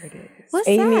Objects. What's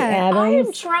Amy that? Adams. I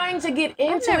am trying to get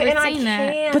into it, and I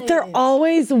can't. But they're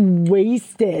always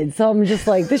wasted, so I'm just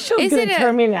like, this show's gonna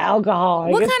turn me into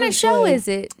alcohol. What kind of show is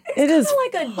it? It is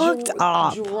like a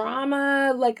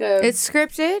drama, like a. It's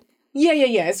scripted. Yeah.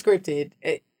 It's scripted.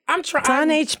 I'm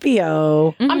trying. It's on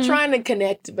HBO. I'm trying to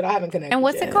connect, but I haven't connected. And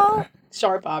what's yet. it called?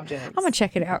 Sharp Objects. I'm gonna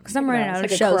check it out because I'm running out of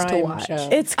like shows a to crime watch. show.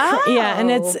 It's yeah, and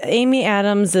it's Amy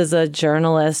Adams is a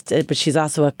journalist, but she's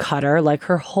also a cutter. Like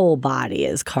her whole body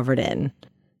is covered in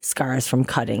scars from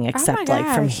cutting, except like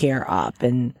from here up,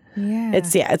 and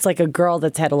it's like a girl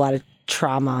that's had a lot of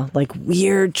trauma, like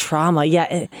weird trauma.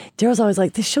 Yeah, Daryl's always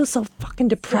like, this show's so fucking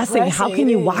depressing. How can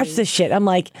you watch this shit? I'm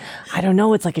like, I don't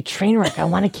know. It's like a train wreck. I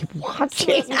want to keep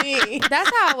watching.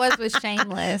 That's how it was with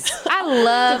Shameless. I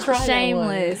love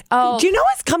Shameless. Oh, do you know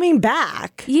it's coming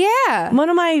back? Yeah, one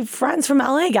of my friends from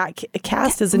LA got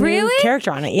cast as a new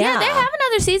character on it. Yeah, they have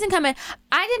another season coming.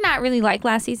 I did not really like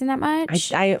last season that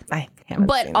much. I haven't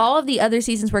but seen all of the other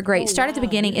seasons were great. Start at the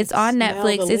beginning. It's on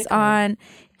Netflix. It's on.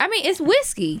 I mean, it's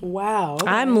whiskey. Wow. Okay.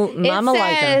 I'm a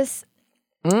liker.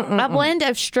 A blend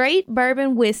of straight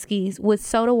bourbon whiskeys with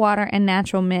soda water and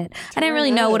natural mint. I didn't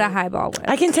really know what a highball was.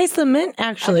 I can taste the mint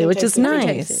actually, which is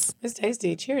nice. It's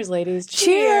tasty. Cheers, ladies.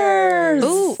 Cheers.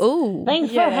 Ooh.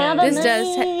 Thanks for having me.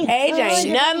 AJ ain't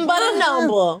nothing but a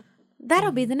number.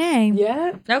 That'll be the name.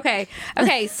 Yeah. Okay.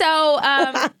 So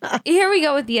here we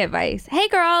go with the advice. Hey,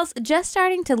 girls, just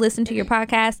starting to listen to your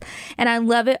podcast, and I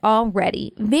love it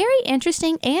already. Very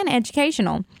interesting and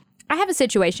educational. I have a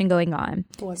situation going on.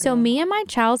 So me and my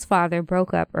child's father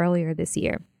broke up earlier this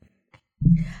year.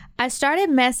 I started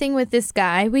messing with this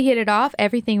guy. We hit it off.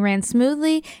 Everything ran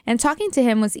smoothly, and talking to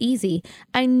him was easy.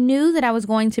 I knew that I was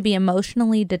going to be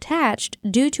emotionally detached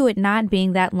due to it not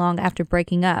being that long after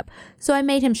breaking up. So I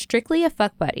made him strictly a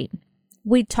fuck buddy.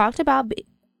 We talked about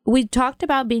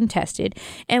being tested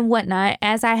and whatnot,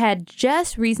 as I had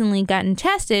just recently gotten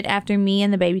tested after me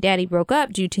and the baby daddy broke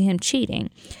up due to him cheating.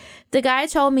 The guy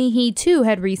told me he too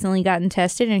had recently gotten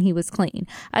tested and he was clean.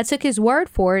 I took his word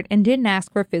for it and didn't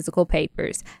ask for physical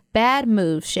papers. Bad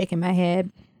move, shaking my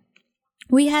head.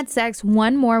 We had sex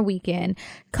one more weekend.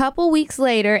 Couple weeks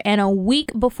later, and a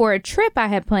week before a trip I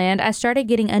had planned, I started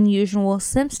getting unusual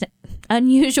symptoms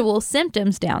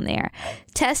down there.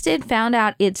 Tested, found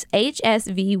out it's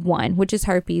HSV1, which is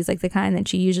herpes, like the kind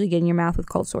that you usually get in your mouth with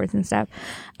cold sores and stuff.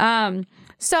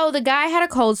 So the guy had a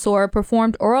cold sore,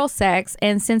 performed oral sex,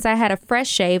 and since I had a fresh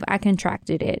shave, I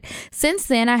contracted it. Since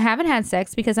then, I haven't had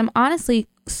sex because I'm honestly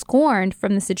scorned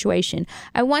from the situation.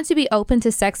 I want to be open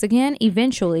to sex again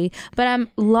eventually, but I'm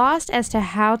lost as to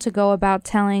how to go about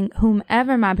telling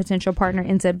whomever my potential partner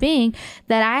ends up being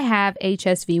that I have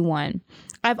HSV1.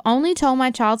 I've only told my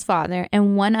child's father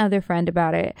and one other friend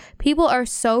about it. People are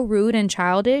so rude and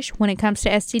childish when it comes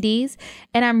to STDs,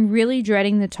 and I'm really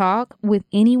dreading the talk with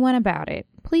anyone about it.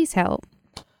 Please help.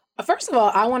 First of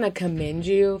all, I want to commend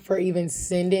you for even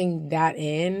sending that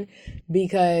in,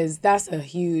 because that's a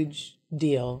huge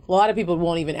deal. A lot of people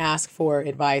won't even ask for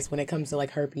advice when it comes to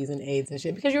like herpes and AIDS and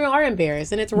shit because you are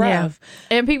embarrassed and it's rough.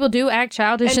 And people do act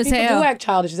childish as hell. People do act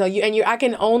childish as hell. I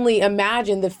can only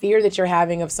imagine the fear that you're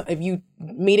having of if you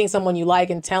meeting someone you like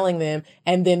and telling them,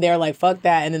 and then they're like, "Fuck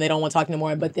that," and then they don't want to talk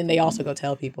anymore. But then they also go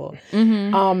tell people.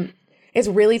 It's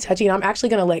really touchy. And I'm actually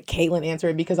going to let Katelin answer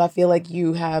it because I feel like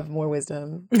you have more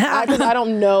wisdom. Because I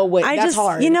don't know what, that's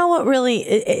hard. You know what really,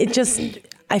 it just,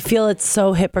 I feel it's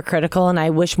so hypocritical and I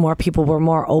wish more people were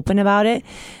more open about it.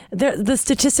 The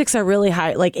statistics are really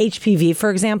high. Like HPV, for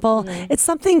example, it's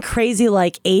something crazy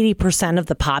like 80% of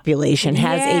the population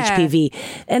has HPV.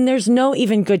 And there's no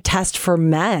even good test for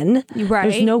men.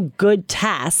 Right. There's no good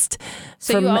test.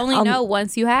 So you only know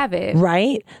once you have it.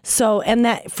 Right. So, and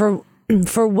that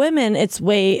for women, it's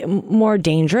way more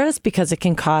dangerous because it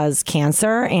can cause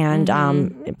cancer and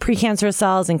precancerous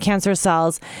cells and cancer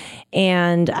cells.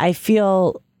 And I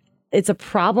feel it's a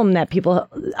problem that people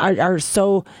are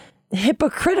so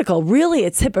hypocritical. Really,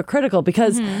 it's hypocritical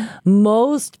because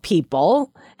most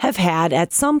people have had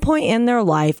at some point in their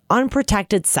life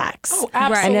unprotected sex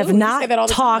and have not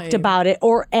talked about it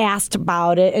or asked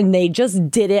about it, and they just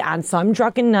did it on some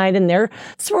drunken night in their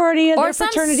sorority or their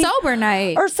fraternity, some sober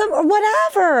night or some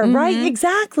whatever. Right?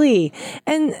 Exactly.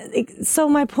 And so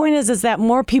my point is that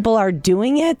more people are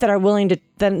doing it that are willing to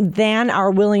than are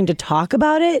willing to talk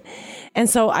about it. And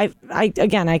so I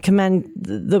commend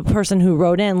the person who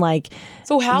wrote in, like,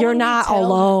 so how you're not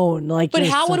alone. Like, but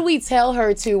how would we tell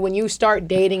her to, when you start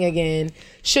dating again,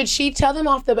 should she tell them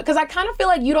off the, because I kind of feel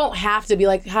like you don't have to be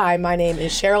like, hi, my name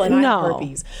is Cheryl and I have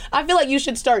herpes. I feel like you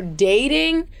should start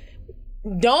dating.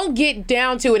 Don't get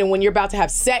down to it, and when you're about to have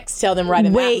sex, tell them right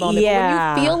in that moment. But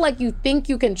when you feel like you think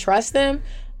you can trust them,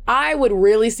 I would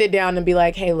really sit down and be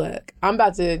like, hey, look, I'm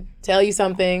about to tell you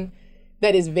something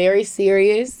that is very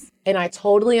serious, and I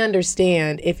totally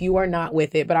understand if you are not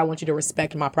with it, but I want you to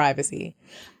respect my privacy.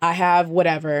 I have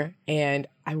whatever, and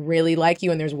I really like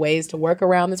you, and there's ways to work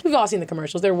around this. We've all seen the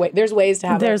commercials. There's ways to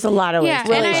have There's a lot of ways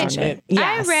to relationship.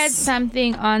 I read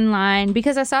something online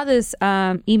because I saw this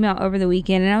email over the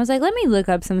weekend, and I was like, let me look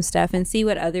up some stuff and see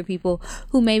what other people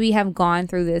who maybe have gone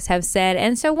through this have said.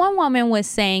 And so one woman was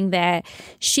saying that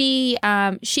she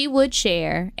would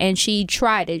share, and she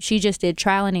tried it. She just did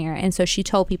trial and error, and so she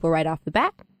told people right off the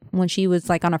bat when she was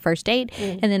like on a first date,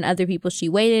 and then other people she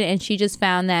waited, and she just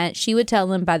found that she would tell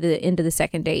them by the end of the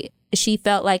second date. She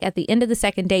felt like at the end of the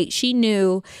second date, she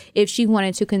knew if she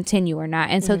wanted to continue or not.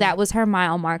 And so that was her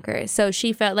mile marker. So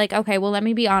she felt like, okay, well, let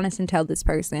me be honest and tell this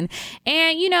person.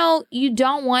 And, you know, you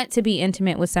don't want to be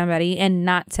intimate with somebody and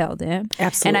not tell them.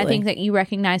 Absolutely. And I think that you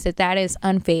recognize that that is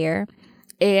unfair.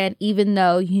 And even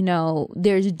though, you know,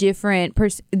 there's different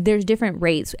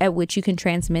rates at which you can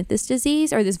transmit this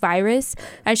disease or this virus,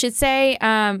 I should say,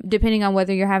 depending on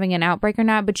whether you're having an outbreak or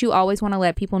not, but you always want to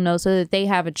let people know so that they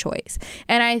have a choice.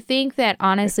 And I think that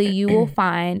honestly, you will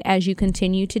find as you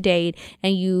continue to date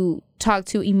and you talk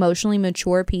to emotionally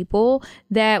mature people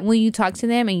that when you talk to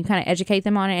them and you kind of educate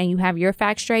them on it and you have your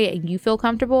facts straight and you feel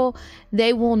comfortable,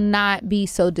 they will not be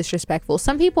so disrespectful.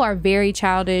 Some people are very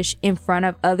childish in front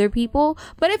of other people,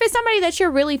 but if it's somebody that you're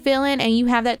really feeling and you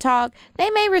have that talk, they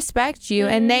may respect you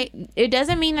and it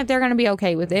doesn't mean that they're going to be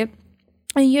okay with it.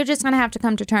 And you're just going to have to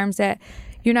come to terms that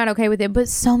you're not okay with it. But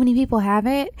so many people have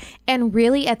it. And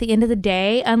really, at the end of the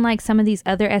day, unlike some of these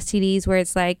other STDs where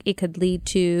it's like it could lead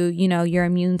to, you know, your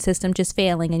immune system just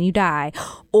failing and you die,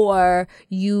 or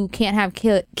you can't have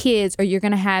kids, or you're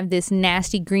going to have this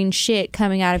nasty green shit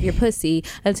coming out of your pussy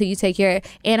until you take your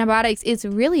antibiotics, it's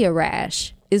really a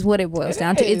rash. Is what it boils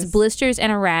down to. It's blisters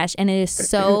and a rash, and it is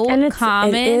so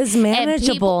common. It is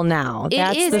manageable now.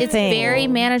 That's the thing. It's very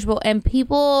manageable, and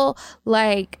people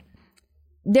like,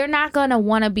 they're not going to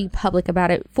want to be public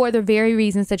about it for the very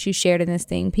reasons that you shared in this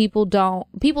thing. People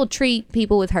treat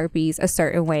people with herpes a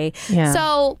certain way. Yeah.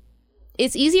 So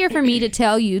it's easier for me to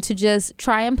tell you to just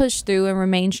try and push through and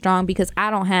remain strong because I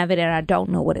don't have it and I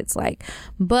don't know what it's like.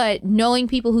 But knowing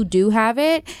people who do have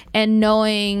it and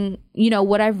knowing, you know,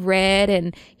 what I've read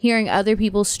and hearing other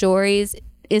people's stories,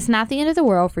 it's not the end of the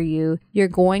world for you. You're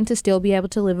going to still be able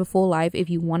to live a full life. If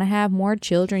you want to have more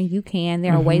children, you can.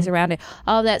 There are ways around it.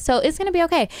 All that. So it's going to be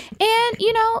okay. And,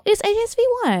 you know, it's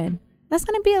HSV1. That's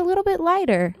going to be a little bit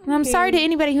lighter. And I'm sorry to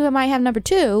anybody who might have number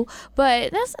 2,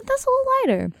 but that's a little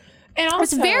lighter. And also,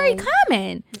 it's very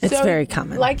common. It's very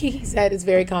common. Like he said, it's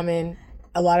very common.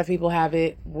 A lot of people have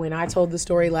it. When I told the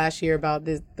story last year about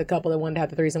the couple that wanted to have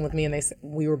the threesome with me, and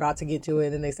we were about to get to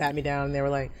it, and they sat me down and they were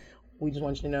like, we just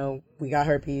want you to know we got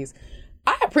herpes.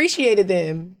 I appreciated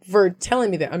them for telling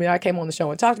me that. I mean, I came on the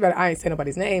show and talked about it. I ain't say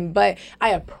nobody's name, but I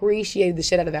appreciated the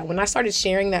shit out of that. When I started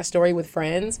sharing that story with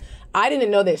friends, I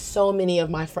didn't know that so many of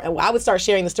my friends, I would start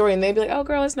sharing the story and they'd be like, oh,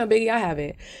 girl, it's no biggie. I have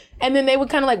it. And then they would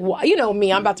kind of like, well, you know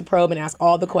me, I'm about to probe and ask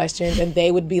all the questions. And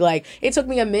they would be like, it took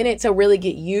me a minute to really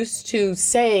get used to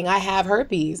saying I have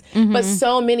herpes. But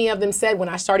so many of them said when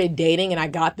I started dating and I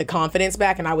got the confidence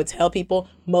back and I would tell people,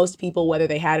 most people, whether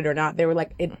they had it or not, they were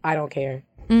like, I don't care.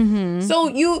 So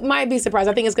you might be surprised.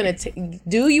 I think it's going to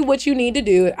do you what you need to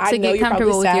do. I know you're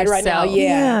probably sad right now.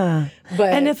 Yeah.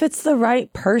 But and if it's the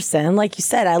right person, like you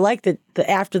said, I like the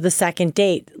after the second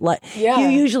date, you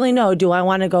usually know, do I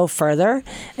want to go further?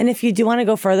 And if you do want to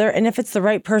go further, and if it's the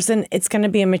right person, it's going to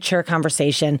be a mature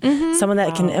conversation. Someone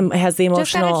that can has the emotional.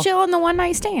 Just gotta chill on the one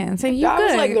night stand. So you that good.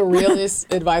 was like the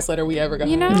realest advice letter we ever got.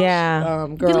 You know? Yeah.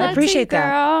 Girl, I appreciate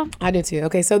that. I do too.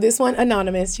 Okay, so this one,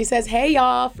 anonymous. She says, hey,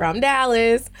 y'all, from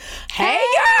Dallas. Hey,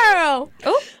 girl.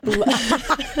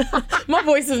 My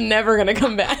voice is never going to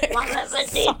come back.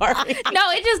 Sorry.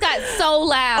 No, it just got so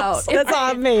loud. That's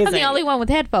amazing. I'm the only one with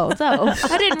headphones. Oh,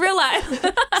 I didn't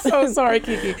realize. So sorry,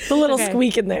 Kiki. The little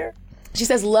squeak in there. She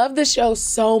says, love the show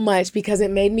so much because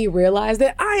it made me realize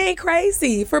that I ain't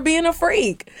crazy for being a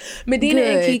freak. Medina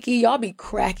and Kiki, y'all be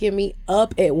cracking me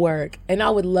up at work. And I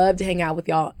would love to hang out with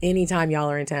y'all anytime y'all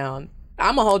are in town.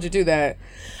 I'm going to hold you to that.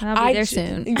 I'll be there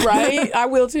soon. Right? I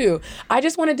will too. I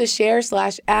just wanted to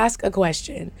share/ask a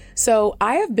question. So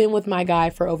I have been with my guy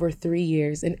for over 3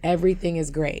 years and everything is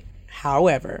great.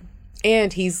 However,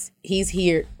 and he's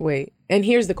here. Wait. And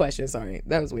here's the question. Sorry.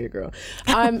 That was weird, girl.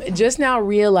 I'm just now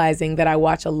realizing that I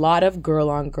watch a lot of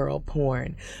girl-on-girl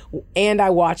porn. And I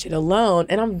watch it alone.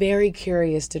 And I'm very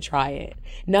curious to try it.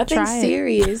 Nothing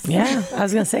serious. Yeah. I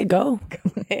was going to say, go.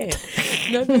 Go ahead.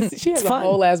 She has a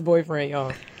whole ass boyfriend,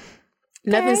 y'all.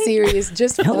 Nothing serious,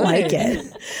 just fun. I like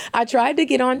it. I tried to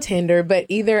get on Tinder, but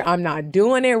either I'm not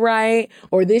doing it right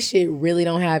or this shit really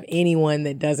don't have anyone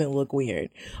that doesn't look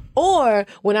weird. Or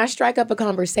when I strike up a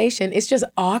conversation, it's just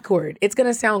awkward. It's going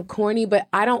to sound corny, but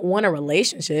I don't want a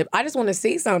relationship. I just want to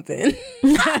see something.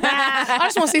 I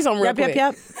just want to see something real quick.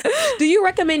 Yep. Do you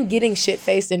recommend getting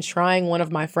shit-faced and trying one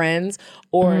of my friends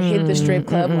or hit the strip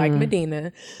club like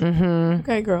Medina?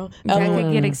 Okay, girl. That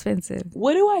could get expensive.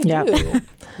 What do I do?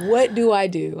 What do I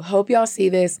do? Hope y'all see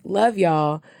this. Love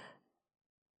y'all.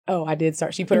 Oh, I did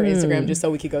start. She put her Instagram just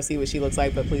so we could go see what she looks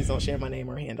like, but please don't share my name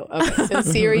or handle. Okay.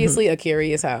 Sincerely, a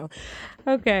curious hoe.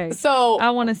 Okay. So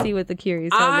I want to see what the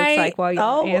curious hoe looks like while you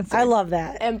answer. I love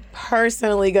that. I'm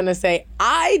personally going to say,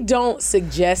 I don't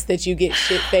suggest that you get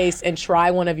shit-faced and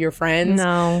try one of your friends.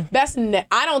 No.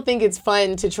 I don't think it's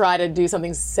fun to try to do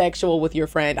something sexual with your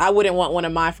friend. I wouldn't want one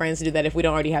of my friends to do that if we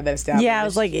don't already have that established. Yeah, I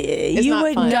was like, you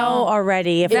would know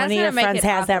already if one of your friends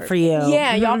has that for you.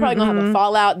 Yeah, y'all probably going to have a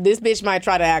fallout. This bitch might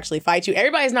try to actually fight you.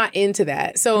 Everybody's not into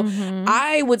that. So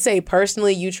I would say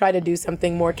personally, you try to do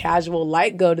something more casual,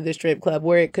 like go to the strip club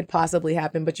where it could possibly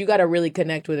happen, but you got to really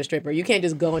connect with a stripper. You can't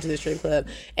just go into the strip club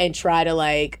and try to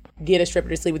like get a stripper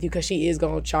to sleep with you because she is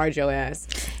going to charge your ass.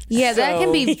 Yeah, that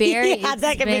can be very expensive.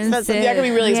 That can be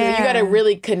really expensive. You got to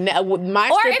really connect with my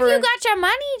stripper. Or if you got your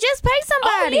money, just pay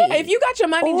somebody. Oh, yeah. If you got your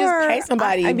money, just pay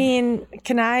somebody. I mean,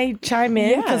 can I chime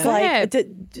in? Because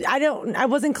I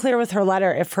wasn't clear with her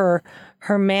letter if her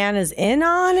man is in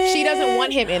on it. She doesn't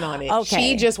want him in on it. Okay.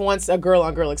 She just wants a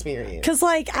girl-on-girl experience. Because,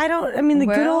 the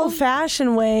good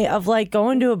old-fashioned way of,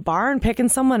 going to a bar and picking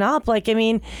someone up,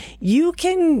 you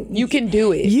can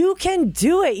do it. You can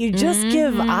do it. You just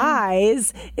give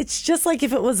eyes. It's just like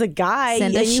if it was a guy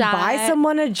and you buy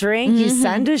someone a drink, you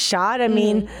send a shot. I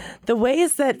mean, the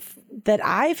ways that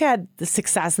I've had the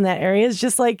success in that area is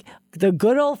just like the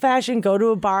good old-fashioned go to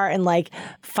a bar and,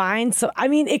 find... So, I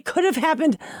mean, it could have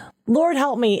happened... Lord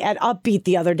help me at Upbeat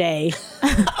the other day.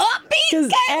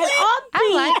 Upbeat,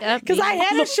 I like Upbeat. Because I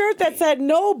had a shirt that said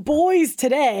 "No boys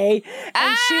today,"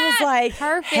 and she was like,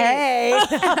 perfect. "Hey," I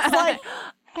was like,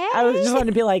 hey. I was just wanting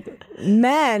to be like,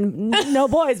 "Men, no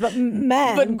boys, but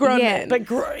men, but grown men." But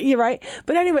you're right.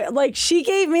 But anyway, she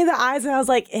gave me the eyes, and I was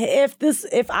like,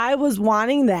 if I was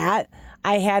wanting that,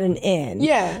 I had an in.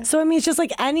 Yeah. So, I mean, it's just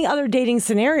like any other dating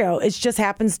scenario. It just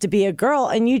happens to be a girl,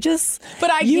 and you just... But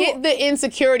I get the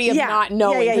insecurity of not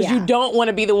knowing, because you don't want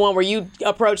to be the one where you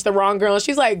approach the wrong girl, and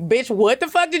she's like, bitch, what the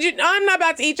fuck did you... I'm not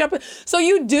about to eat your... So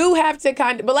you do have to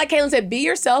kind of... But like Katelin said, be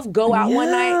yourself, go out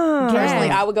one night. Personally,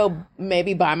 I would go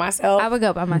maybe by myself. I would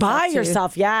go by myself, By too.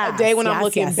 yourself, yeah. A day when I'm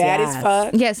looking bad as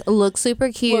fuck. Yes, look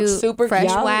super cute. Look super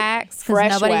fresh cute. wax.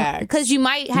 Fresh wax. Because you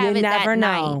might have it never that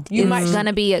know. night. It's going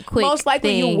to be a quick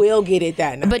likely you will get it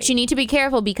that night. But you need to be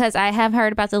careful because I have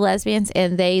heard about the lesbians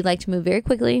and they like to move very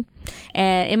quickly.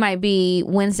 And it might be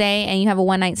Wednesday and you have a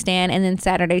one night stand, and then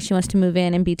Saturday she wants to move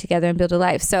in and be together and build a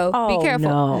life. So be careful.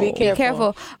 No. Be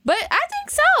careful. But I think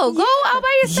so. Go out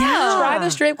by yourself. Try the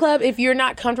strip club if you're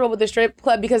not comfortable with the strip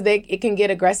club, because it can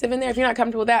get aggressive in there. If you're not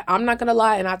comfortable with that, I'm not gonna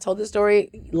lie, and I told this story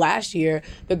last year.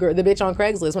 The bitch on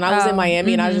Craigslist when I was in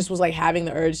Miami, and I just was like having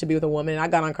the urge to be with a woman, and I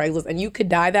got on Craigslist, and you could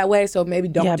die that way. So maybe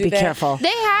don't do be that. careful. They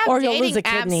have Or you'll dating lose a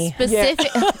apps kidney.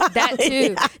 specific. That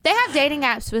too. They have dating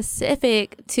apps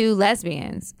specific to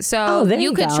lesbians. So there you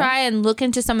you could go. try and look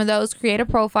into some of those, create a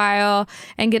profile,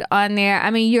 and get on there. I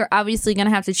mean, you're obviously gonna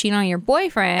have to cheat on your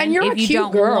boyfriend, And you're if a you cute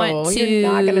don't girl. want to.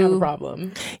 You're not gonna have a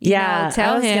problem. Yeah,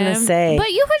 tell I was him. gonna say.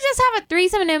 But you could just have a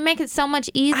threesome and it would make it so much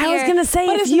easier. I was gonna say,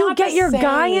 But if it's you not get the your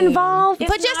guy same. involved,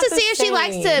 But just not to the see if she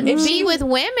likes to same. be with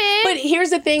women. But here's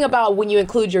the thing about when you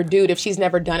include your dude, if she's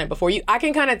never done it before, I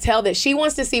can kind of tell that she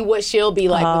wants to see what she'll be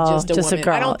like with just a woman.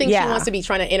 girl. I don't think she Yeah. wants to be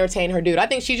trying to entertain her dude. I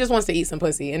think she just wants to eat some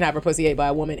pussy and have her pussy ate by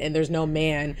a woman, and there's no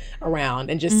man around,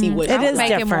 and just see what It she's is like.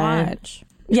 Make him different. watch.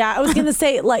 Yeah, I was gonna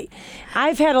say, like,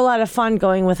 I've had a lot of fun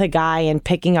going with a guy and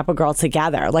picking up a girl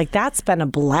together. Like, that's been a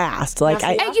blast. Like,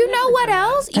 And you know what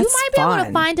else? You That's might be able to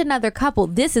fun. find another couple.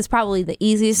 This is probably the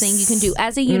easiest thing you can do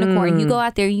as a unicorn. You go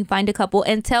out there, you find a couple,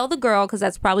 and tell the girl, because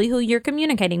that's probably who you're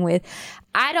communicating with,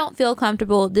 I don't feel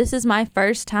comfortable. This is my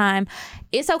first time.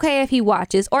 It's okay if he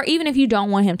watches, or even if you don't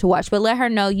want him to watch, but let her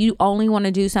know you only want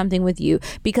to do something with you,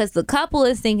 because the couple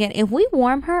is thinking, if we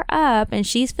warm her up and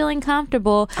she's feeling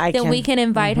comfortable, then we can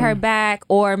invite her back,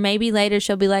 or maybe later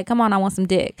she'll be like, come on, I want some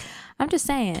dick. I'm just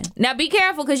saying. Now be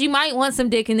careful, because you might want some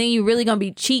dick and then you're really gonna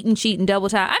be cheating double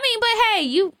time. I mean, but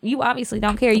hey, you obviously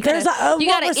don't care. You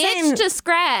got an itch to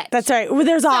scratch. That's right. Well,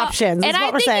 there's options. And is what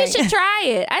I we're think saying. you should try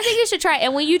it. I think you should try it.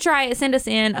 And when you try it, send us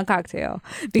in a cocktail,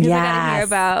 because I gotta hear Yes.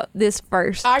 about this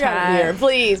first I gotta time. hear,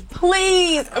 please.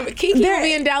 Kiki will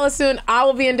be in Dallas soon. I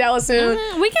will be in Dallas soon.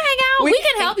 We can hang out. We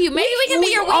can help you. Maybe we can be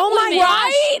your wing Oh my woman.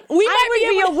 gosh! We I might would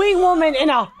be be able a wing woman in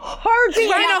a heartbeat.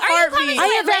 Right in a Are you heartbeat. coming to I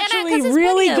have Atlanta? 'Cause actually there's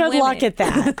really plenty of good luck women. at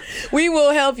that. We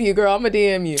will help you, girl. I'm gonna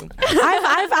DM you.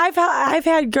 I've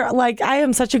had like I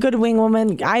am such a good wing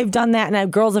woman. I've done that,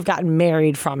 and girls have gotten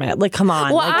married from it. Like, come on.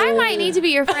 Well, like, I might need to be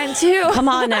your friend too. come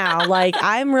on now. Like,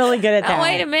 I'm really good at that. Oh,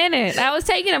 wait a minute. I was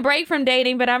taking a break from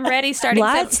dating, but I'm ready starting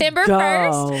Let's September go.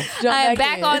 1st. Jump I'm back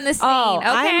back in. on the scene. Oh,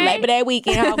 okay. Labor Day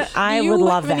weekend. I Do you would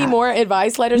love have any that. more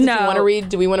advice letters that No. you want to read?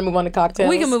 Do we want to move on to cocktails?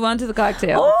 We can move on to the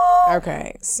cocktail.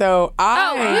 Okay, so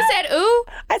Oh, you said ooh?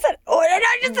 I said,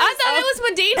 I thought it was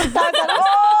Medina.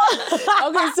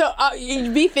 okay, so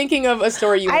you be thinking of a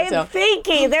story you want to I'm tell.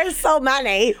 thinking. There's so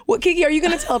many. Well, Kiki, are you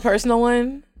going to tell a personal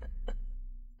one?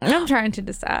 I'm trying to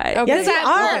decide. Okay. Because Yes,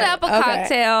 you I pulled are. up a Okay.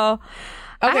 cocktail.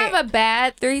 I Okay. have a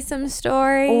bad threesome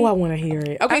story. Oh, I want to hear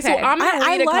it. Okay, so Okay. I'm going to I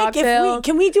read a like cocktail. if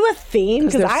can we do a theme?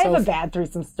 Because they're I have so a bad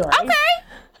threesome story. Okay.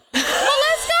 Well,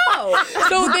 let's go.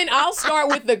 So then I'll start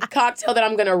with the cocktail that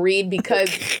I'm going to read because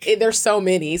there's so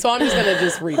many. So I'm just going to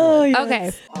just read one.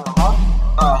 Okay.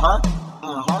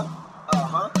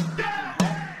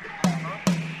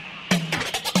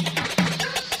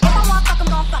 If I want fuck, I'm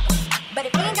gon' fuck 'em. But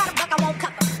if he ain't got a buck, I won't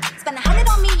cuff 'em. Spend 100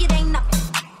 on me, it ain't nothing.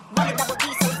 Run a double D,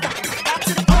 so stuff. Back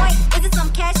to the point. Is it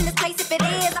some cash in this place? If it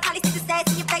is, I'll probably stick the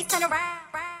stats in your face, turn around.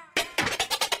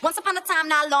 Once upon a time,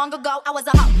 not long ago, I was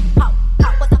a hoe.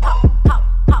 Was a hoe.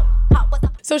 Was a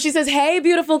So she says, hey,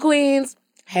 beautiful queens.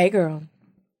 Hey, girl.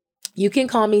 You can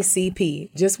call me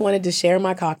CP. Just wanted to share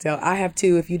my cocktail. I have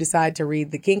two if you decide to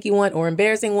read the kinky one or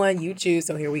embarrassing one. You choose.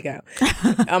 So here we go.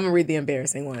 I'm going to read the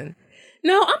embarrassing one.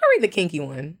 No, I'm going to read the kinky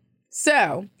one.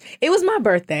 So it was my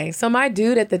birthday. So my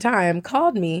dude at the time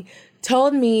called me,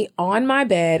 told me on my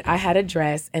bed I had a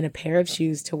dress and a pair of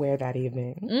shoes to wear that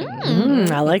evening.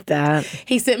 I like that.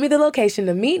 He sent me the location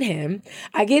to meet him.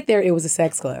 I get there, it was a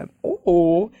sex club.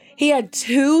 Oh, he had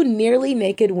two nearly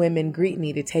naked women greet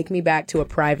me to take me back to a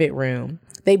private room.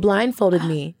 They blindfolded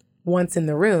me once in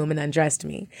the room and undressed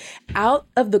me. Out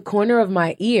of the corner of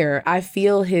my ear, I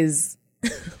feel his...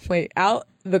 out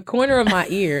the corner of my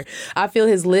ear, I feel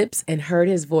his lips and heard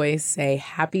his voice say,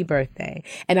 happy birthday.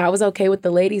 And I was okay with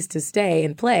the ladies to stay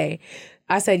and play.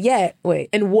 I said,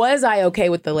 and was I okay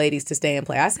with the ladies to stay and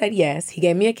play? I said, yes. He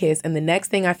gave me a kiss, and the next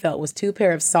thing I felt was two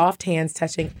pair of soft hands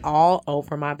touching all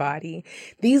over my body.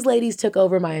 These ladies took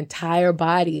over my entire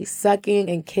body, sucking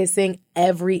and kissing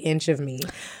every inch of me.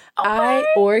 I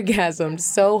orgasmed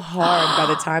so hard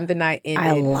by the time the night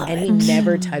ended, and he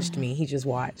never touched me. He just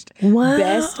watched. Wow.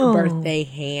 Best birthday,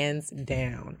 hands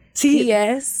down. See,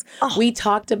 P.S. We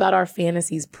talked about our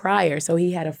fantasies prior, so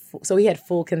he had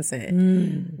full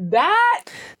consent.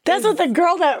 That's what the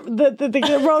girl that the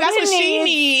girl That's what she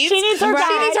needs. She needs her guy.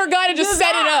 She needs her guy to just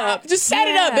set it up. Just set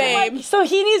it up, babe. So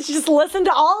he needs to just listen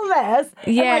to all of this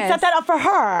and like set that up for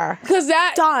her. Because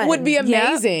that Done. would be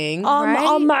amazing.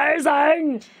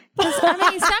 Amazing.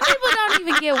 I mean, some people don't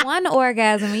even get one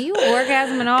orgasm. You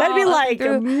orgasming all That'd be up like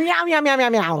through. meow, meow, meow, meow,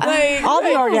 meow. Like, all the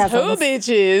orgasms. Who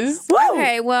bitches? Woo!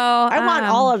 Okay, well, I want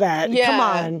all of it. yeah. Come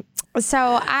on. So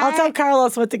I'll tell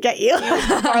Carlos what to get you.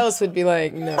 Carlos would be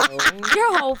like, no.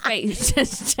 your whole face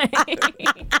just changed.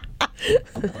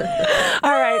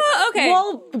 All right. Okay.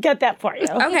 We'll get that for you.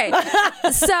 Okay.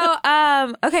 So,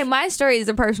 okay, my story is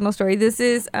a personal story. This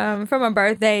is from a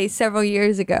birthday several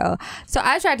years ago. So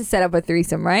I tried to set up a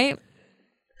threesome, right?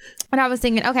 And I was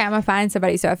thinking, okay, I'm going to find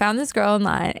somebody. So I found this girl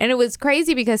online. And it was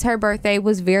crazy because her birthday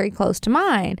was very close to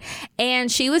mine.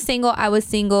 And she was single. I was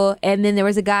single. And then there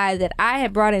was a guy that I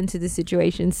had brought into the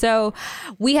situation. So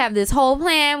we have this whole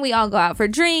plan. We all go out for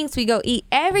drinks. We go eat.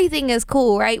 Everything is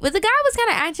cool, right? But the guy was kind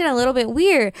of acting a little bit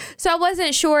weird. So I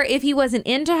wasn't sure if he wasn't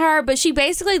into her. But she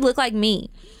basically looked like me.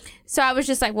 So I was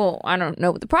just like, well, I don't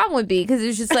know what the problem would be because it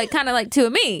was just like kind of like two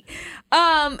of me.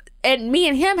 And me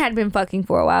and him had been fucking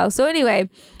for a while. So anyway,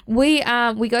 we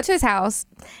go to his house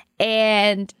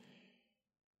and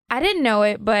I didn't know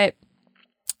it, but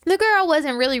the girl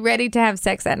wasn't really ready to have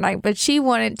sex that night, but she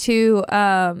wanted to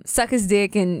suck his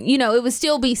dick and, you know, it would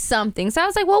still be something. So I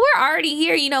was like, well, we're already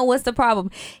here. You know, what's the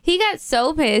problem? He got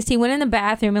so pissed. He went in the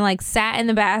bathroom and like sat in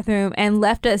the bathroom and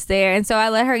left us there. And so I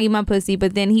let her eat my pussy.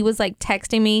 But then he was like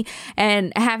texting me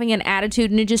and having an attitude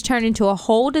and it just turned into a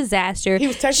whole disaster. He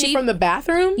was texting from the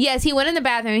bathroom? Yes, he went in the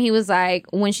bathroom and he was like,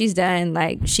 when she's done,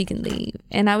 like, she can leave.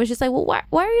 And I was just like, well, why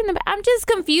are you in the bathroom? I'm just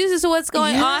confused as to what's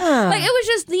going on. Like, it was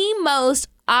just the most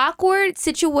awkward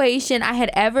situation I had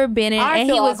ever been in. I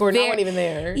feel he was awkward. I wasn't even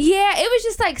there. Yeah, it was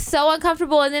just like so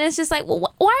uncomfortable. And then it's just like,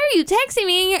 well, why are you texting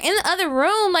me? And you're in the other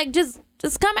room. Like, just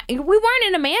come. We weren't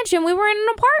in a mansion. We were in an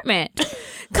apartment.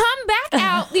 Come back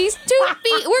out. These 2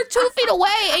 feet. We're 2 feet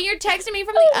away, and you're texting me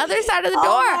from the other side of the door.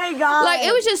 Oh my God. Like,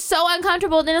 it was just so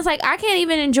uncomfortable. Then it's like, I can't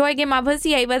even enjoy getting my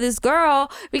pussy ate by this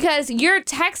girl because you're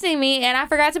texting me, and I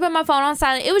forgot to put my phone on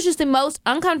silent. It was just the most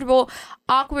uncomfortable,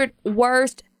 awkward,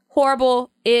 worst,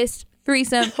 horrible-ist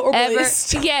threesome ever.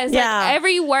 Yes, like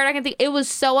every word I can think. It was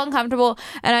so uncomfortable,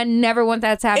 and I never want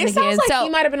that to happen It again. sounds like he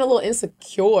might have been a little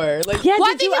insecure. Like, Yeah, well,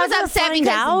 I did think you he was ever upset find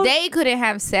because out? they couldn't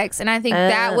have sex, and I think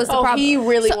that was the problem. he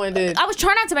really wanted. I was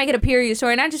trying not to make it a period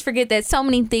story, and I just forget that so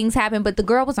many things happen. But the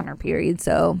girl was on her period,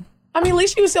 so I mean, at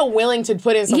least she was still willing to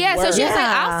put in some work. so she was like,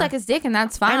 "I'll suck his dick, and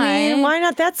that's fine." I mean, why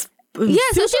not? That's so she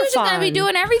was just fun. gonna be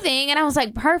doing everything, and I was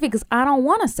like, perfect, because I don't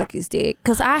want to suck his dick,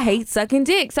 because I hate sucking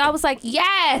dick. So I was like,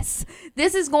 yes,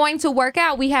 this is going to work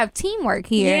out. We have teamwork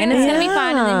here, and it's gonna be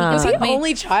fine. And then he Was can he fuck an me.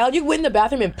 only child? You went in the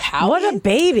bathroom and pouted? What a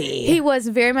baby. He was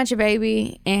very much a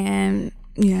baby, and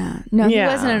he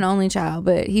wasn't an only child,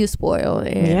 but he was spoiled,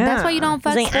 and that's why you don't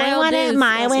fuck spoiled I want it dudes.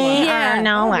 my way or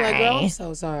no I'm like, girl, way. I'm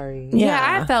so sorry.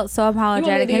 Yeah, I felt so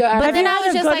apologetic. You want me to do But then Have I you was had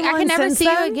a just good like, I one can never since see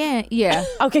then? you again. Yeah.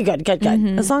 Okay, good.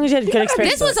 As long as you had a good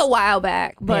experience. This was a while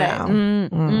back, but I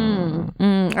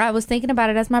was thinking about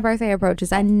it as my birthday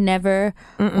approaches. I never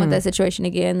want that situation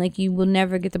again. Like, you will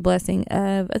never get the blessing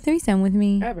of a threesome with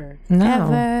me. Ever.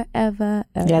 No. Ever.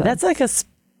 Yeah, that's like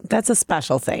that's a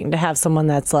special thing to have someone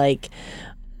that's like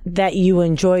that you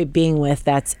enjoy being with,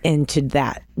 that's into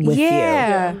that with you.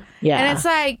 Yeah. And it's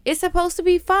like, it's supposed to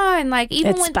be fun. Like,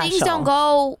 even It's when things special. don't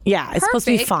go Yeah, it's supposed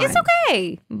to be perfect, fun. It's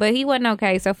okay. But he wasn't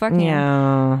okay, so fuck him.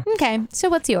 Yeah. Okay, so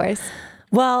what's yours?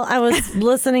 Well, I was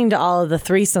listening to all of the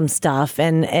threesome stuff,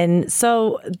 and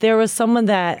so there was someone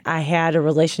that I had a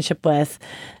relationship with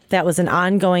that was an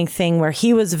ongoing thing where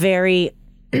he was very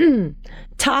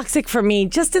toxic for me,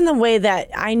 just in the way that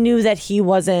I knew that he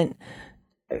wasn't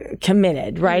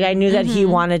committed, right? I knew that he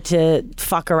wanted to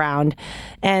fuck around,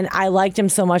 and I liked him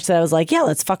so much that I was like, yeah,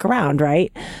 let's fuck around,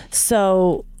 right?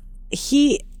 So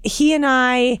he and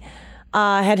I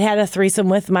had a threesome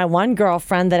with my one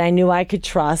girlfriend that I knew I could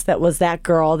trust. That was that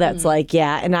girl that's like,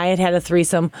 yeah. And I had a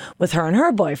threesome with her and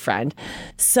her boyfriend.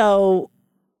 So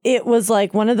it was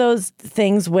like one of those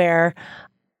things where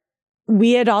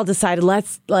we had all decided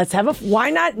let's have why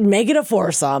not make it a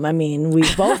foursome? I mean,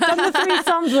 we've both done the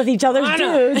threesomes with each other's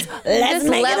dudes.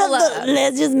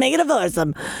 Let's just make it a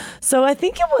foursome. So I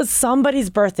think it was somebody's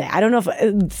birthday. I don't know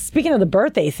if, speaking of the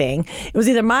birthday thing, it was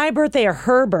either my birthday or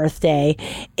her birthday,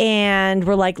 and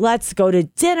we're like, let's go to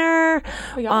dinner.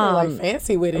 Y'all were like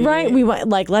fancy with it, right? We went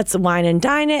like, let's wine and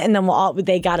dine it, and then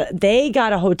they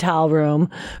got a hotel room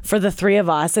for the three of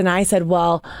us, and I said,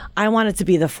 well, I want it to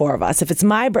be the four of us. If it's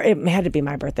it had to be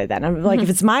my birthday then. I'm like, if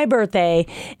it's my birthday,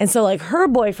 and so like her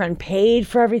boyfriend paid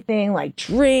for everything, like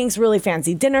drinks, really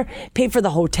fancy dinner, paid for the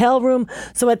hotel room.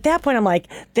 So at that point, I'm like,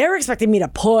 they're expecting me to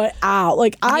put out.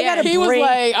 Like I gotta bring. He was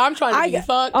like, I'm trying to be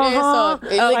fucked this up.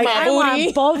 Like, I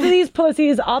want both of these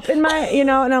pussies up in my,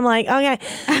 and I'm like, okay.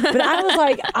 But I was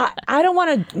like, I don't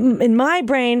want to. In my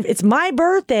brain, it's my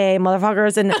birthday,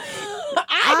 motherfuckers, and.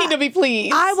 I need to be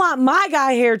pleased. I want my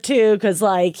guy here too, because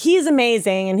like he's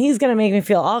amazing and he's gonna make me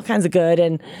feel all kinds of good,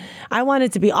 and I want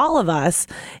it to be all of us.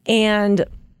 And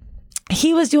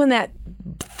he was doing that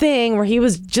thing where he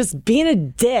was just being a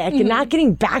dick and not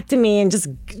getting back to me, and just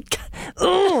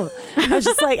I was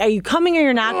just like, are you coming or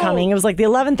you're not coming? It was like the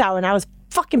 11th hour, and I was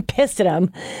fucking pissed at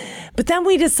him. But then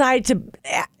we decided to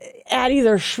add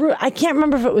either I can't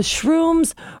remember if it was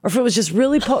shrooms or if it was just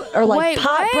really or like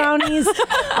pot brownies.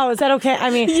 Oh, is that okay? I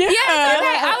mean, yeah.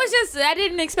 Okay. I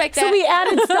didn't expect that. So we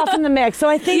added stuff in the mix. So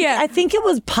I think it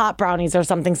was pot brownies or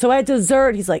something. So at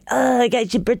dessert, he's like, oh, I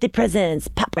got your birthday presents,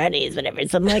 pot brownies, whatever.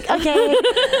 So I'm like, okay.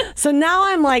 So now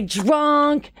I'm like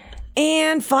drunk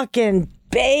and fucking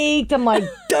baked. I'm like,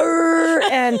 dirt.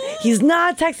 And he's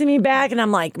not texting me back. And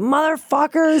I'm like,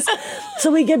 motherfuckers.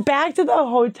 So we get back to the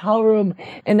hotel room,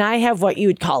 and I have what you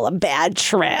would call a bad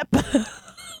trip.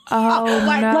 Oh, no.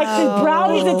 Like the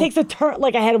brownies, it takes a turn.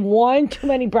 Like I had one too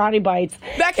many brownie bites.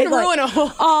 That can ruin a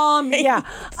whole. Yeah.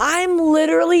 I'm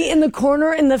literally in the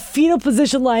corner in the fetal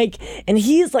position, like, and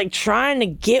he's like trying to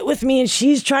get with me, and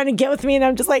she's trying to get with me, and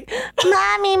I'm just like,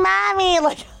 mommy,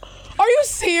 like. Are you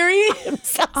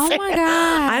serious? Oh my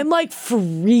God. I'm like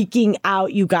freaking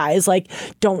out, you guys. Like,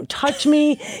 don't touch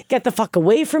me. Get the fuck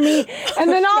away from me. And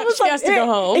then all of a sudden, go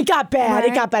home. It got bad.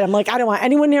 Right. It got bad. I'm like, I don't want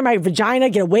anyone near my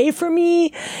vagina. Get away from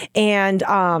me. And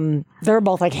they're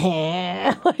both like,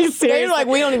 like seriously. They're like,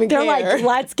 we don't even care. They're like,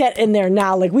 let's get in there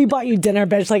now. Like, we bought you dinner,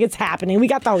 bitch. Like, it's happening. We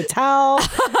got the hotel.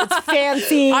 It's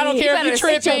fancy. I don't care if you're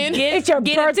tripping. It's your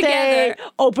birthday.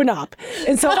 Open up.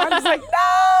 And so I was like,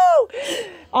 no.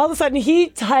 All of a sudden, he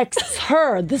texts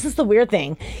her. This is the weird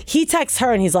thing. He texts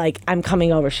her, and he's like, I'm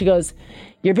coming over. She goes,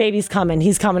 your baby's coming.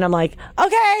 He's coming. I'm like,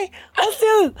 okay, let's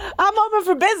do this. I'm open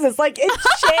for business. Like, it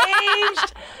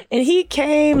changed. And he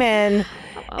came, and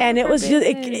it was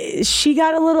just, she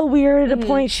got a little weird at a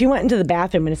point. She went into the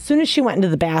bathroom, and as soon as she went into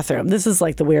the bathroom, this is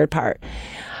like the weird part.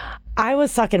 I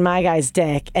was sucking my guy's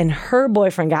dick, and her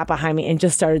boyfriend got behind me and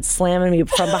just started slamming me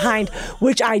from behind,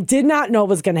 which I did not know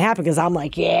was going to happen, because I'm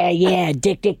like, yeah,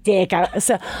 dick.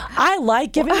 So I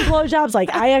like giving blowjobs. Like,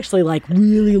 I actually like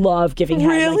really love giving head.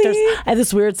 Really? Like, I have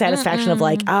this weird satisfaction of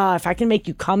like, if I can make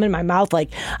you come in my mouth, like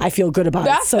I feel good about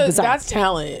it. It's so bizarre. That's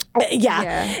talent.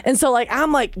 Yeah. And so like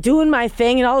I'm like doing my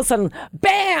thing, and all of a sudden,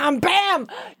 bam,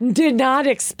 did not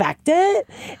expect it.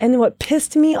 And then what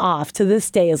pissed me off to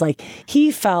this day is like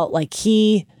he felt like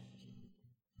he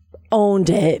owned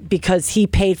it because he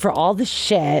paid for all the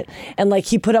shit, and like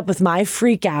he put up with my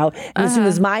freak out, and as soon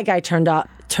as my guy turned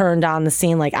on the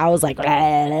scene, like I was like,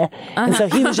 and so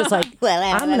he was just like,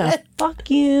 I'm gonna fuck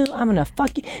you.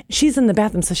 She's in the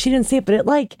bathroom, so she didn't see it, but it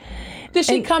like, did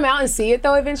she come out and see it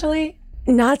though eventually?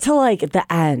 Not till like at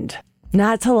the end.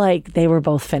 Not till like they were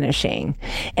both finishing.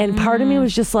 And part of me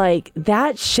was just like,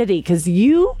 that's shitty, because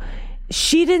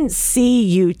she didn't see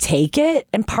you take it.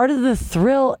 And part of the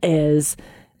thrill is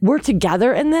we're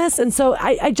together in this. And so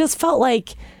I just felt like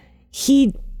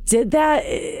he did that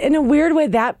in a weird way.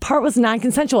 That part was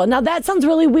non-consensual. Now that sounds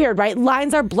really weird, right?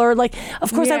 Lines are blurred. Like,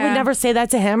 of course I would never say that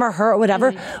to him or her or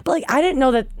whatever. But like, I didn't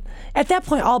know that at that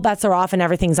point all bets are off and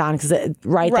everything's on, because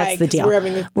that's the deal.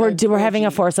 We're having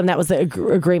a foursome. That was the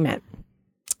agreement.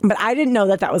 But I didn't know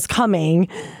that was coming.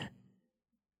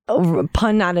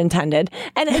 Pun not intended.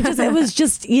 And it was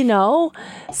just, so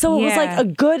it was like a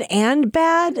good and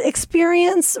bad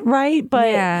experience, right? But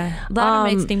a lot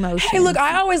of mixed emotions. Hey, look,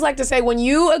 I always like to say, when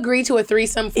you agree to a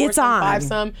threesome, foursome,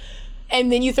 fivesome,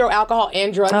 and then you throw alcohol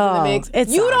and drugs in the mix,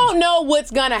 you don't know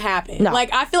what's gonna happen. No.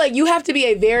 Like, I feel like you have to be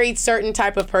a very certain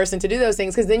type of person to do those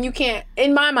things, because then you can't,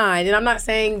 in my mind, and I'm not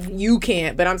saying you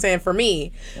can't, but I'm saying for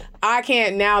me, I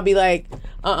can't now be like,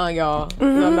 y'all.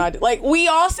 No, I'm not. Like, we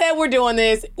all said we're doing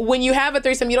this. When you have a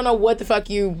threesome, you don't know what the fuck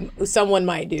someone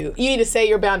might do. You need to say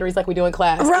your boundaries like we do in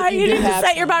class. Right, you need to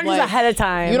set your boundaries ahead of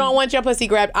time. You don't want your pussy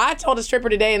grabbed. I told a stripper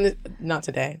today, the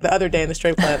other day in the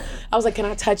strip club, I was like, can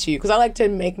I touch you? Because I like to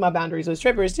make my boundaries with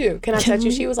strippers too. Can I touch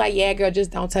you? She was like, yeah, girl, just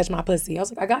don't touch my pussy. I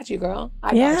was like, I got you, girl.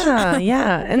 I got you.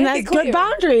 Yeah. And that's good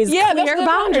boundaries. Yeah, that's good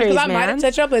boundaries, because I might have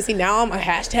touched your pussy. Now I'm a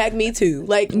hashtag me too.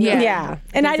 Like, yeah.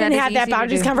 And I didn't have that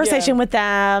boundaries conversation with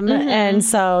them. And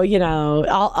so, you know,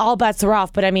 all bets were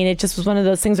off. But I mean, it just was one of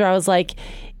those things where I was like,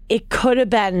 it could have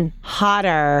been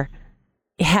hotter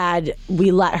had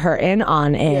we let her in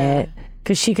on it.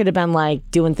 Because she could have been like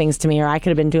doing things to me, or I could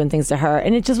have been doing things to her.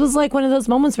 And it just was like one of those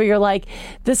moments where you're like,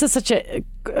 this is such a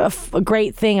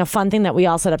great thing, a fun thing that we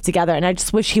all set up together. And I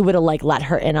just wish he would have like let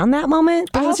her in on that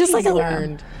moment. But it was just like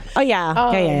learned. Oh,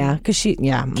 yeah. Yeah. Because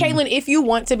Katelin, if you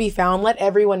want to be found, let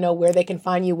everyone know where they can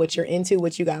find you, what you're into,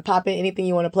 what you got popping, anything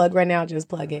you want to plug right now, just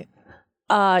plug it.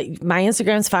 My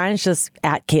Instagram's fine. It's just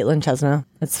at Katelin Chesna.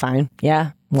 It's fine.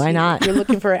 Yeah. Why not? You're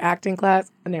looking for an acting class?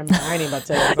 Never mind. I ain't about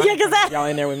to tell you. Yeah, because y'all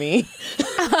in there with me.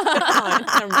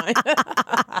 Never mind.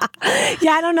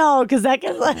 Yeah, I don't know, because that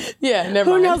gets like... Yeah, never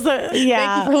mind. Who knows?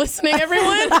 Yeah. Thank you for listening,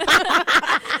 everyone.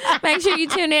 Make sure you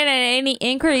tune in, and any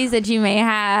inquiries that you may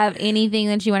have, anything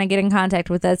that you want to get in contact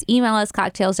with us, email us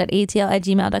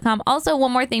cocktails.atl@gmail.com. Also,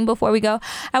 one more thing before we go,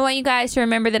 I want you guys to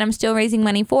remember that I'm still raising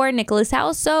money for Nicholas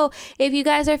House. So if you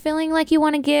guys are feeling like you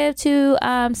want to give to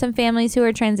some families who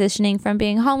are transitioning from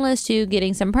being homeless to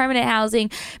getting some permanent housing,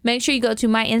 make sure you go to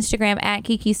my Instagram at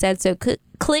Kiki Said So.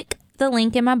 Click the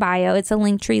link in my bio. It's a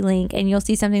Linktree link, and you'll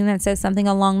see something that says something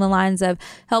along the lines of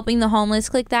helping the homeless.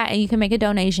 Click that and you can make a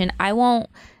donation. I won't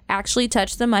actually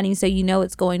touch the money, so you know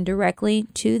it's going directly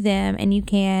to them, and you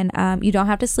don't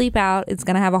have to sleep out. It's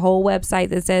going to have a whole website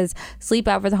that says sleep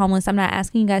out for the homeless. I'm not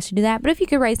asking you guys to do that, but if you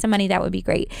could raise some money, that would be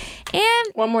great. And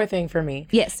one more thing for me.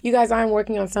 Yes. You guys, I'm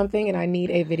working on something and I need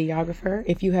a videographer.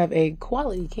 If you have a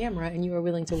quality camera and you are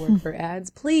willing to work for ads,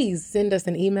 please send us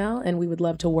an email and we would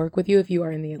love to work with you. If you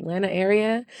are in the Atlanta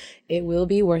area, it will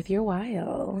be worth your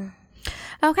while.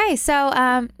 Okay, so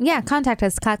contact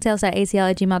us,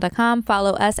 cocktails.atl@gmail.com.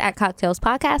 Follow us at Cocktails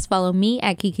Podcast. Follow me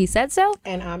at Kiki Said So.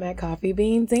 And I'm at Coffee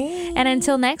Beans In. And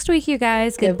until next week, you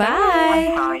guys, goodbye.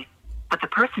 I'm sorry, but the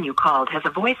person you called has a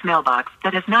voice mailbox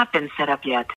that has not been set up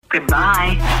yet.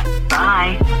 Goodbye.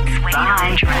 Bye.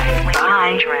 Bye.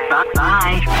 Bye.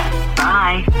 Bye.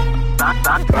 Bye.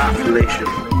 Bye. Population.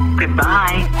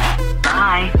 Goodbye.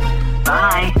 Bye.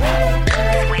 Bye.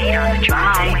 Wait on the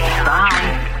drive.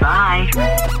 Bye. Bye.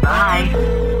 Bye.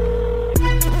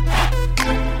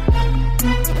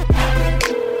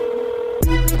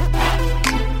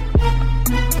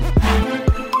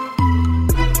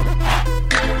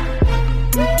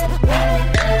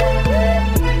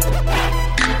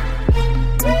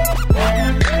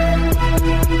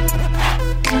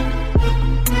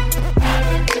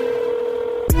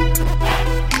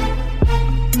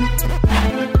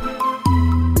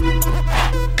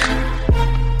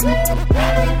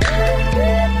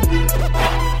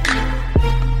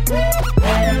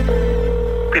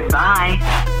 Goodbye.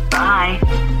 Bye.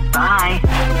 Bye.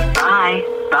 Bye.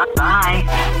 Bye.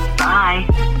 Bye.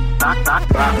 Bye.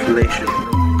 Population.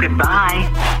 Goodbye.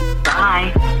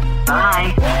 Bye.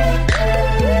 Bye.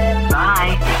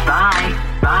 Bye. Bye.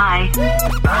 Bye.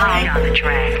 Bye. Wait on the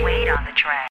track. Wait on the track.